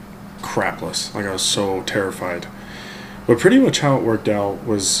crapless. Like, I was so terrified. But pretty much how it worked out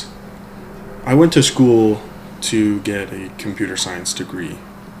was I went to school to get a computer science degree.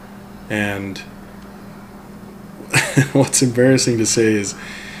 And what's embarrassing to say is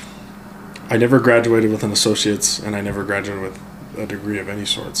I never graduated with an associate's, and I never graduated with a degree of any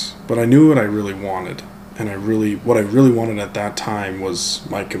sorts. But I knew what I really wanted. And what I really wanted at that time was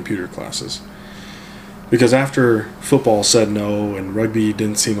my computer classes. Because after football said no and rugby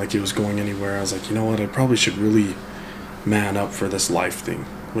didn't seem like it was going anywhere, I was like, you know what, I probably should really man up for this life thing,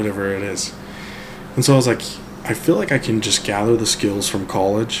 whatever it is. And so I was like, I feel like I can just gather the skills from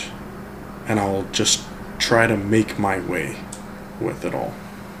college and I'll just try to make my way with it all.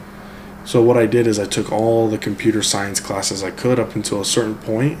 So what I did is I took all the computer science classes I could up until a certain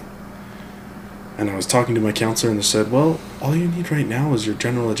point. And I was talking to my counselor, and they said, well, all you need right now is your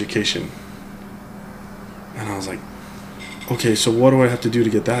general education. And I was like, okay, so what do I have to do to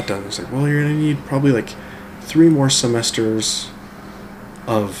get that done? It's like, well, you're going to need probably like 3 more semesters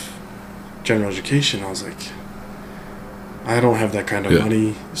of general education. I was like, I don't have that kind of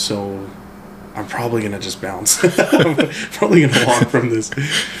money, so I'm probably going to just bounce. I'm probably going to walk from this.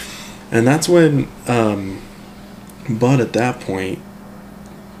 And that's when Bud at that point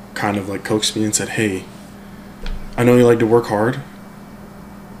kind of like coaxed me and said, hey, I know you like to work hard.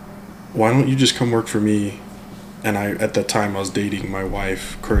 Why don't you just come work for me? And at that time I was dating my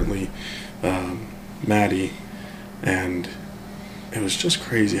wife currently, Maddie, and it was just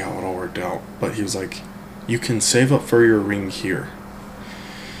crazy how it all worked out. But he was like, you can save up for your ring here.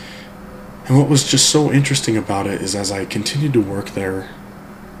 And what was just so interesting about it is as I continued to work there,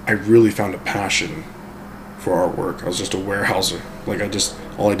 I really found a passion for our work. I was just a warehouser. Like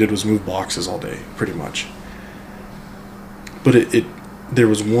all I did was move boxes all day, pretty much. But there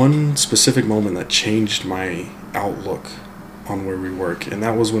was one specific moment that changed my outlook on where we work, and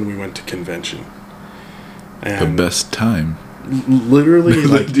that was when we went to convention. And the best time. Literally,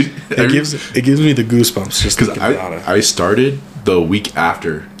 like, it gives me the goosebumps just thinking about it. I started the week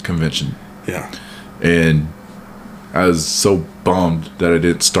after convention. Yeah. And I was so bummed that I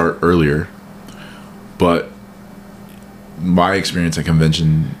didn't start earlier. But my experience at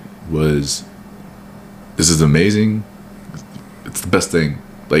convention was, this is amazing. It's the best thing.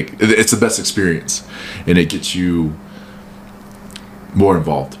 Like, it's the best experience. And it gets you more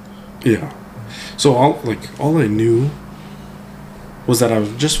involved. Yeah. So all I knew was that I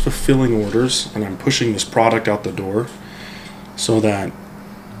was just fulfilling orders and I'm pushing this product out the door so that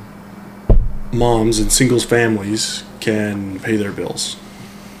moms and singles families can pay their bills.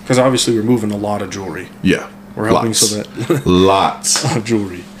 Because obviously we're moving a lot of jewelry. Yeah. We're helping so that lots of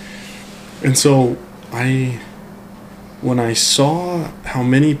jewelry. And so when I saw how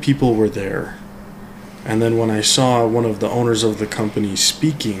many people were there, and then when I saw one of the owners of the company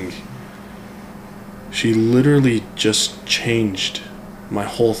speaking, she literally just changed my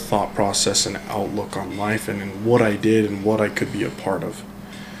whole thought process and outlook on life and in what I did and what I could be a part of.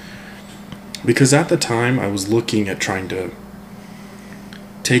 Because at the time, I was looking at trying to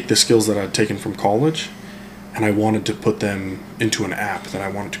take the skills that I'd taken from college, and I wanted to put them into an app that I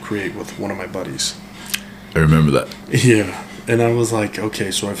wanted to create with one of my buddies. I remember that. Yeah. And I was like, okay,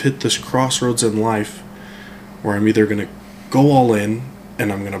 so I've hit this crossroads in life where I'm either going to go all in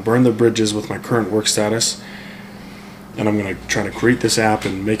and I'm going to burn the bridges with my current work status and I'm going to try to create this app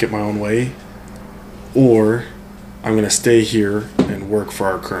and make it my own way, or I'm going to stay here and work for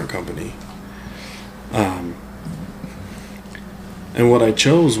our current company. And what I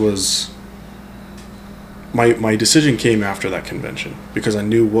chose was my decision came after that convention because I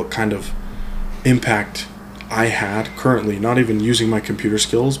knew what kind of impact I had currently, not even using my computer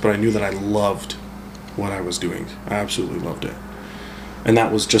skills, but I knew that I loved what I was doing. I absolutely loved it. And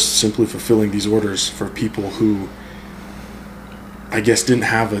that was just simply fulfilling these orders for people who I guess didn't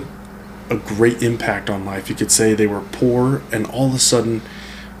have a great impact on life. You could say they were poor, and all of a sudden,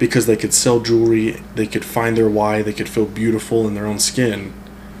 because they could sell jewelry, they could find their why, they could feel beautiful in their own skin,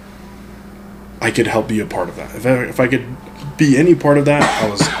 I could help be a part of that. If I could be any part of that,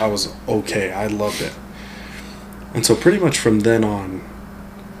 I was okay. I loved it. And so pretty much from then on,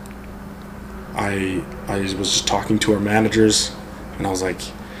 I was just talking to our managers, and I was like,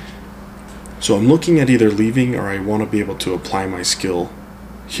 so I'm looking at either leaving or I want to be able to apply my skill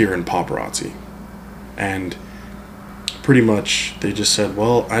here in paparazzi. And pretty much they just said,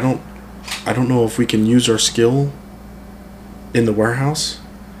 well, I don't know if we can use our skill in the warehouse,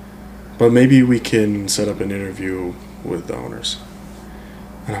 but maybe we can set up an interview with the owners.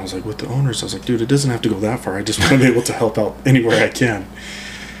 And I was like, with the owners? I was like, dude, it doesn't have to go that far. I just want to be able to help out anywhere I can.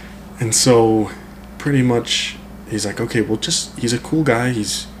 And so pretty much he's like, okay, well, he's a cool guy.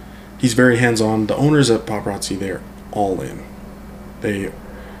 He's very hands-on. The owners at Paparazzi, they're all in. They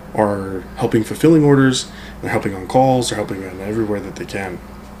are helping fulfilling orders. They're helping on calls. They're helping in everywhere that they can.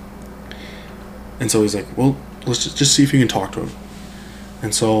 And so he's like, well, let's just see if you can talk to him.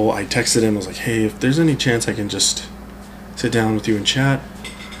 And so I texted him. I was like, hey, if there's any chance I can just sit down with you and chat,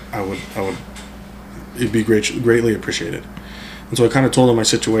 I would it'd be greatly appreciated. And so I kind of told him my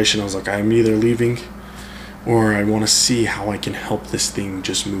situation. I was like, I'm either leaving or I want to see how I can help this thing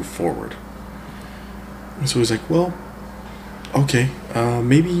just move forward. And so he's like, well, okay,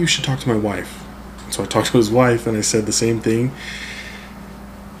 maybe you should talk to my wife. And so I talked to his wife and I said the same thing.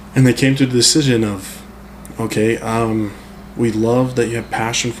 And they came to the decision of, okay, we love that you have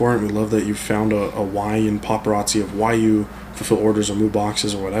passion for it. We love that you found a why in paparazzi of why you fulfill orders or move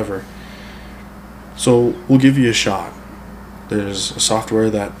boxes or whatever. So we'll give you a shot. There's a software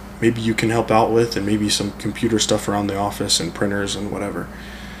that maybe you can help out with, and maybe some computer stuff around the office and printers and whatever.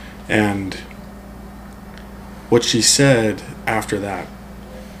 And what she said after that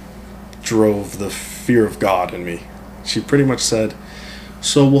drove the fear of God in me. She pretty much said,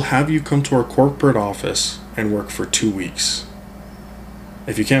 So we'll have you come to our corporate office and work for 2 weeks.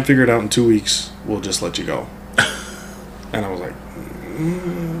 If you can't figure it out in 2 weeks, we'll just let you go. And I was like,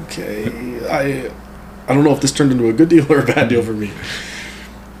 okay. I don't know if this turned into a good deal or a bad deal for me.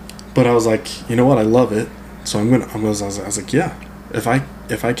 But I was like, you know what? I love it. So I was like, yeah. If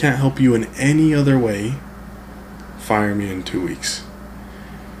I can't help you in any other way, fire me in 2 weeks.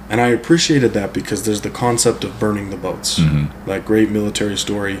 And I appreciated that because there's the concept of burning the boats. Mm-hmm. That great military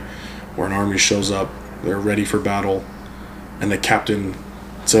story where an army shows up, they're ready for battle, and the captain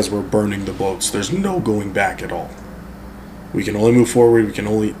says we're burning the boats. There's no going back at all. We can only move forward.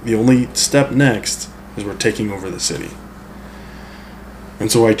 The only step next is we're taking over the city.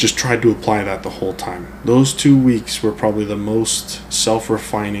 And so I just tried to apply that the whole time. Those 2 weeks were probably the most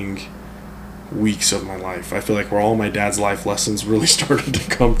self-refining weeks of my life. I feel like where all my dad's life lessons really started to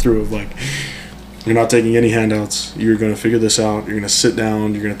come through of like, you're not taking any handouts. You're going to figure this out. You're going to sit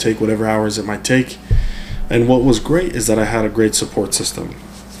down. You're going to take whatever hours it might take. And what was great is that I had a great support system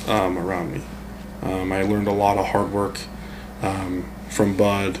around me. I learned a lot of hard work from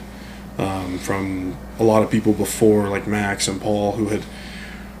Bud, from a lot of people before, like Max and Paul, who had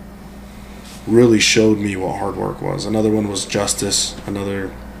really showed me what hard work was. Another one was Justice,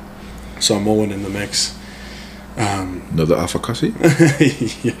 another Samoan in the mix. Another Afakasi?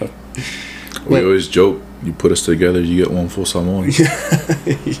 Yeah. We always joke, you put us together, you get one full Samoan.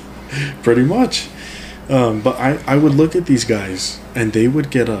 Pretty much. But I would look at these guys, and they would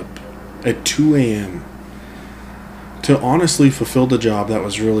get up at 2 a.m. to honestly fulfill the job that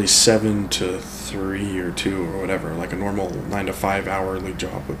was really 7 to 3 or 2 or whatever, like a normal 9 to 5 hourly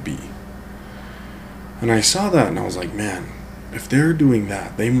job would be. And I saw that, and I was like, man, if they're doing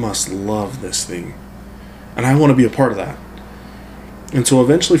that, they must love this thing. And I want to be a part of that. And so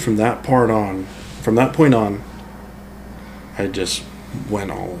eventually from that point on, I just went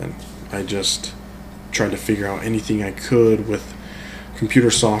all in. I just tried to figure out anything I could with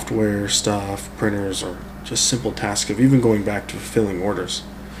computer software stuff, printers, or just simple tasks of even going back to fulfilling orders.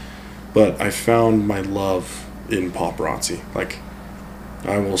 But I found my love in paparazzi. Like,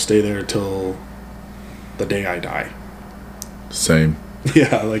 I will stay there till the day I die. Same.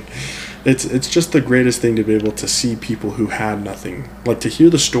 Yeah, like it's just the greatest thing to be able to see people who had nothing. Like, to hear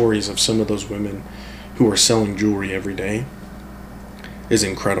the stories of some of those women who are selling jewelry every day is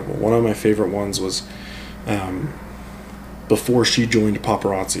incredible. One of my favorite ones was before she joined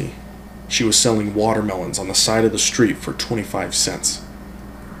paparazzi, she was selling watermelons on the side of the street for 25 cents.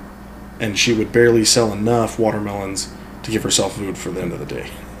 And she would barely sell enough watermelons to give herself food for the end of the day.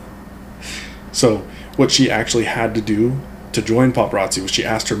 So what she actually had to do to join paparazzi was she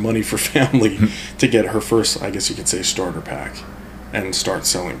asked her money for family to get her first, I guess you could say, starter pack and start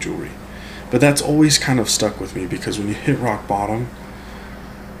selling jewelry. But that's always kind of stuck with me, because when you hit rock bottom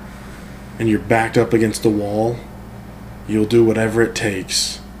and you're backed up against the wall, you'll do whatever it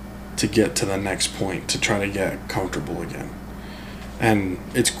takes to get to the next point, to try to get comfortable again. And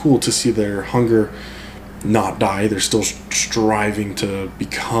it's cool to see their hunger not die. They're still striving to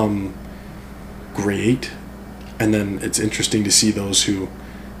become great. And then it's interesting to see those who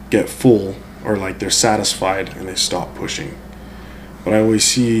get full, or like they're satisfied and they stop pushing. But I always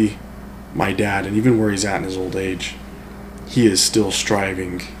see my dad, and even where he's at in his old age, he is still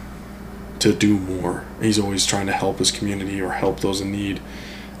striving to do more. He's always trying to help his community or help those in need.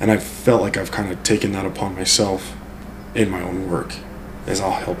 And I felt like I've kind of taken that upon myself in my own work, as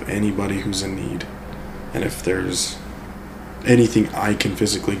I'll help anybody who's in need. And if there's anything I can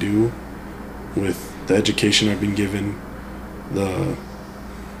physically do with the education I've been given,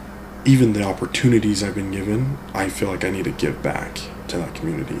 even the opportunities I've been given, I feel like I need to give back to that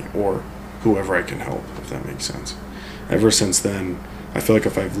community or whoever I can help, if that makes sense. Ever since then, I feel like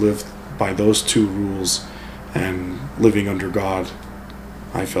if I've lived by those two rules and living under God,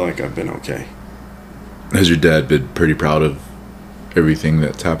 I feel like I've been okay. Has your dad been pretty proud of everything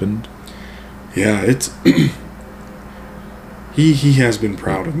that's happened? Yeah, it's he has been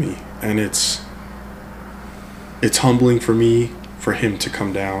proud of me, and it's humbling for me, for him to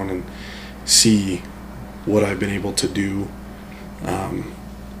come down and see what I've been able to do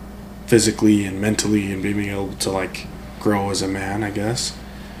physically and mentally, and being able to like grow as a man, I guess.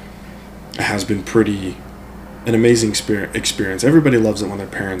 It has been an amazing experience. Everybody loves it when their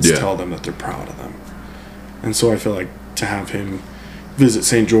parents tell them that they're proud of them. And so I feel like to have him visit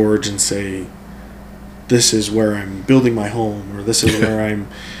St. George and say, this is where I'm building my home, or this is where I'm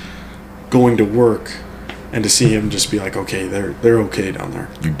going to work, and to see him just be like, okay, they're okay down there.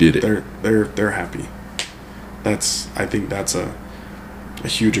 You did it. They're happy. I think that's a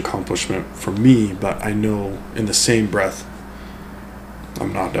huge accomplishment for me, but I know in the same breath,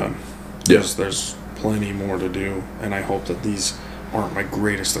 I'm not done. There's plenty more to do, and I hope that these aren't my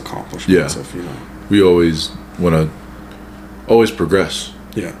greatest accomplishments. Yeah. If you know, We always want to progress.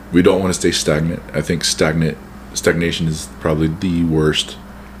 yeah, We don't want to stay stagnant. I think stagnation is probably the worst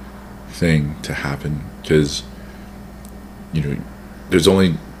thing to happen, because there's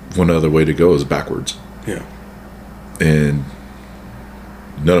only one other way to go, is backwards, yeah, and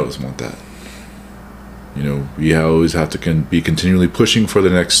none of us want that. We always have to be continually pushing for the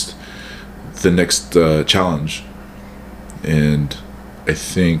next challenge. And I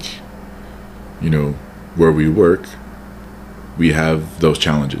think where we work, we have those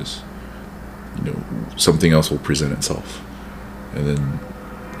challenges. Something else will present itself, and then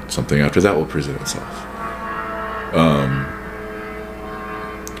something after that will present itself.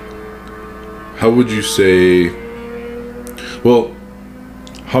 How would you say, well,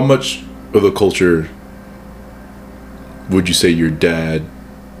 how much of the culture would you say your dad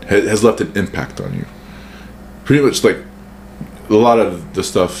has left an impact on you? Pretty much, like, a lot of the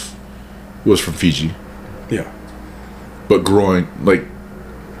stuff was from Fiji, yeah, but growing, like,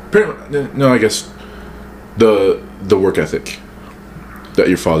 I guess the work ethic that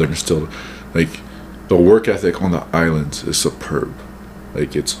your father instilled, like, the work ethic on the islands is superb.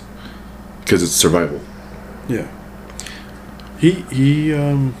 Like, it's because it's survival. yeah. He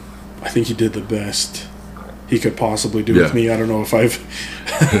I think he did the best he could possibly do with me. I don't know if I've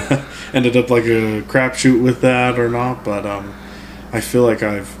ended up like a crapshoot with that or not, but I feel like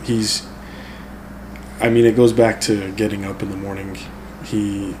it goes back to getting up in the morning.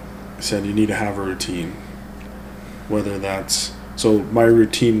 He said you need to have a routine, whether that's, so my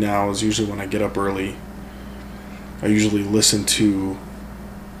routine now is usually when I get up early, I usually listen to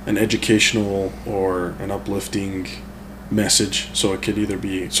an educational or an uplifting message. So it could either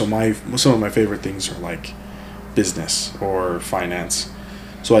be, some of my favorite things are like business or finance.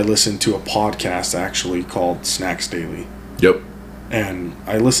 So I listen to a podcast actually called Snacks Daily. Yep. And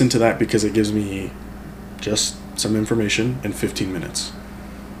I listen to that because it gives me just some information in 15 minutes.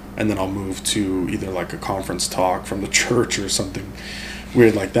 And then I'll move to either like a conference talk from the church or something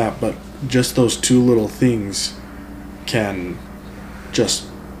weird like that. But just those two little things can just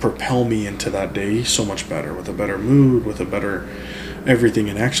propel me into that day so much better, with a better mood, with a better everything.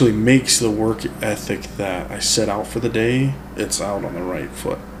 It actually makes the work ethic that I set out for the day, it's out on the right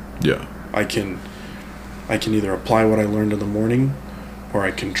foot. Yeah. I can either apply what I learned in the morning, or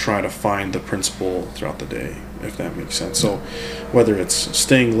I can try to find the principle throughout the day, if that makes sense. So whether it's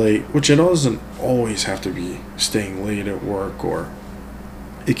staying late, which it doesn't always have to be staying late at work, or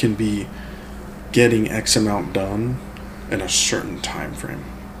it can be getting X amount done in a certain time frame,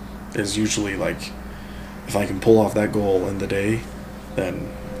 is usually like, if I can pull off that goal in the day, then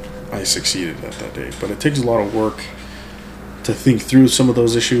I succeeded at that day. But it takes a lot of work to think through some of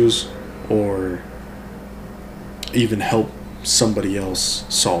those issues, or even help somebody else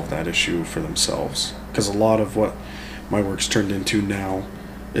solve that issue for themselves. Because a lot of what my work's turned into now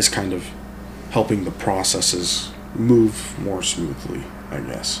is kind of helping the processes move more smoothly, I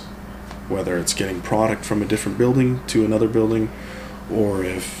guess. Whether it's getting product from a different building to another building, or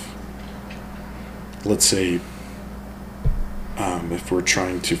if, let's say, if we're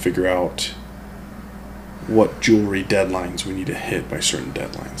trying to figure out what jewelry deadlines we need to hit by certain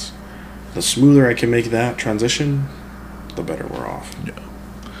deadlines. The smoother I can make that transition, the better we're off. Yeah.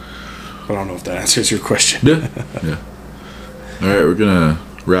 But I don't know if that answers your question. Yeah. Yeah. All right, we're gonna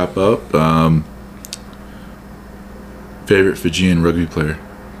wrap up. Favorite Fijian rugby player?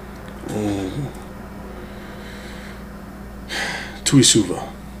 Tuisuva.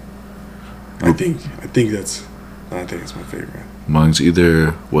 I think it's my favorite. Mine's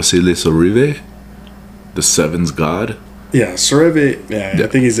either Wasile Sorive, the Sevens God. Yeah, Soreve, yeah, I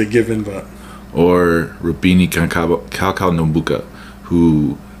think he's a given, but... Or Rubini Kalkau Nombuka,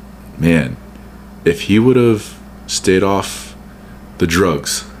 who, man, if he would have stayed off the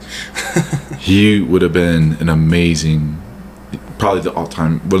drugs, he would have been an amazing, probably one of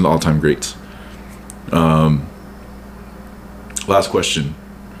the all-time greats. Last question.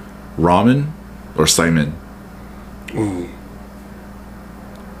 Ramen or Simon? Ooh.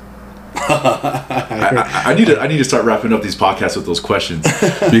 I need to start wrapping up these podcasts with those questions,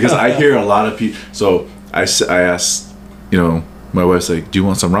 because I hear a lot of people. So I asked, my wife's like, "Do you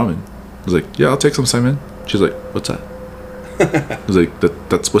want some ramen?" I was like, "Yeah, I'll take some, Simon." She's like, "What's that?" I was like,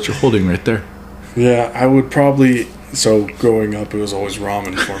 "That's what you're holding right there." Yeah, I would probably. So growing up, it was always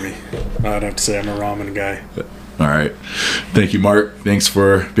ramen for me. I'd have to say I'm a ramen guy. All right, thank you, Mark. Thanks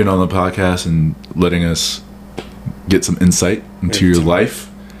for being on the podcast and letting us get some insight into your life.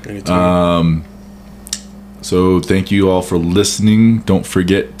 Anytime. So thank you all for listening. Don't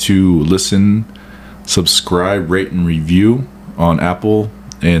forget to listen, subscribe, rate, and review on Apple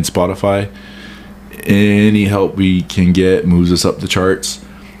and Spotify. Any help we can get moves us up the charts.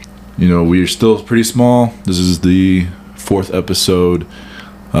 You know, we're still pretty small. This is the 4th episode.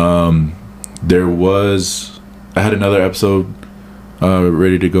 I had another episode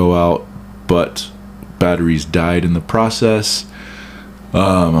ready to go out, but batteries died in the process.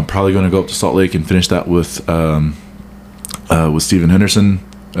 I'm probably going to go up to Salt Lake and finish that with Steven Henderson.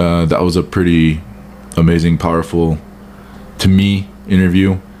 That was a pretty amazing, powerful, to me,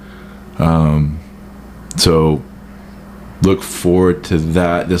 interview. So look forward to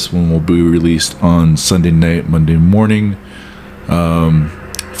that. This one will be released on Sunday night, Monday morning.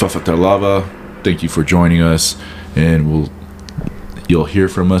 Fafata Lava, thank you for joining us, and you'll hear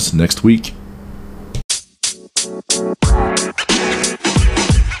from us next week.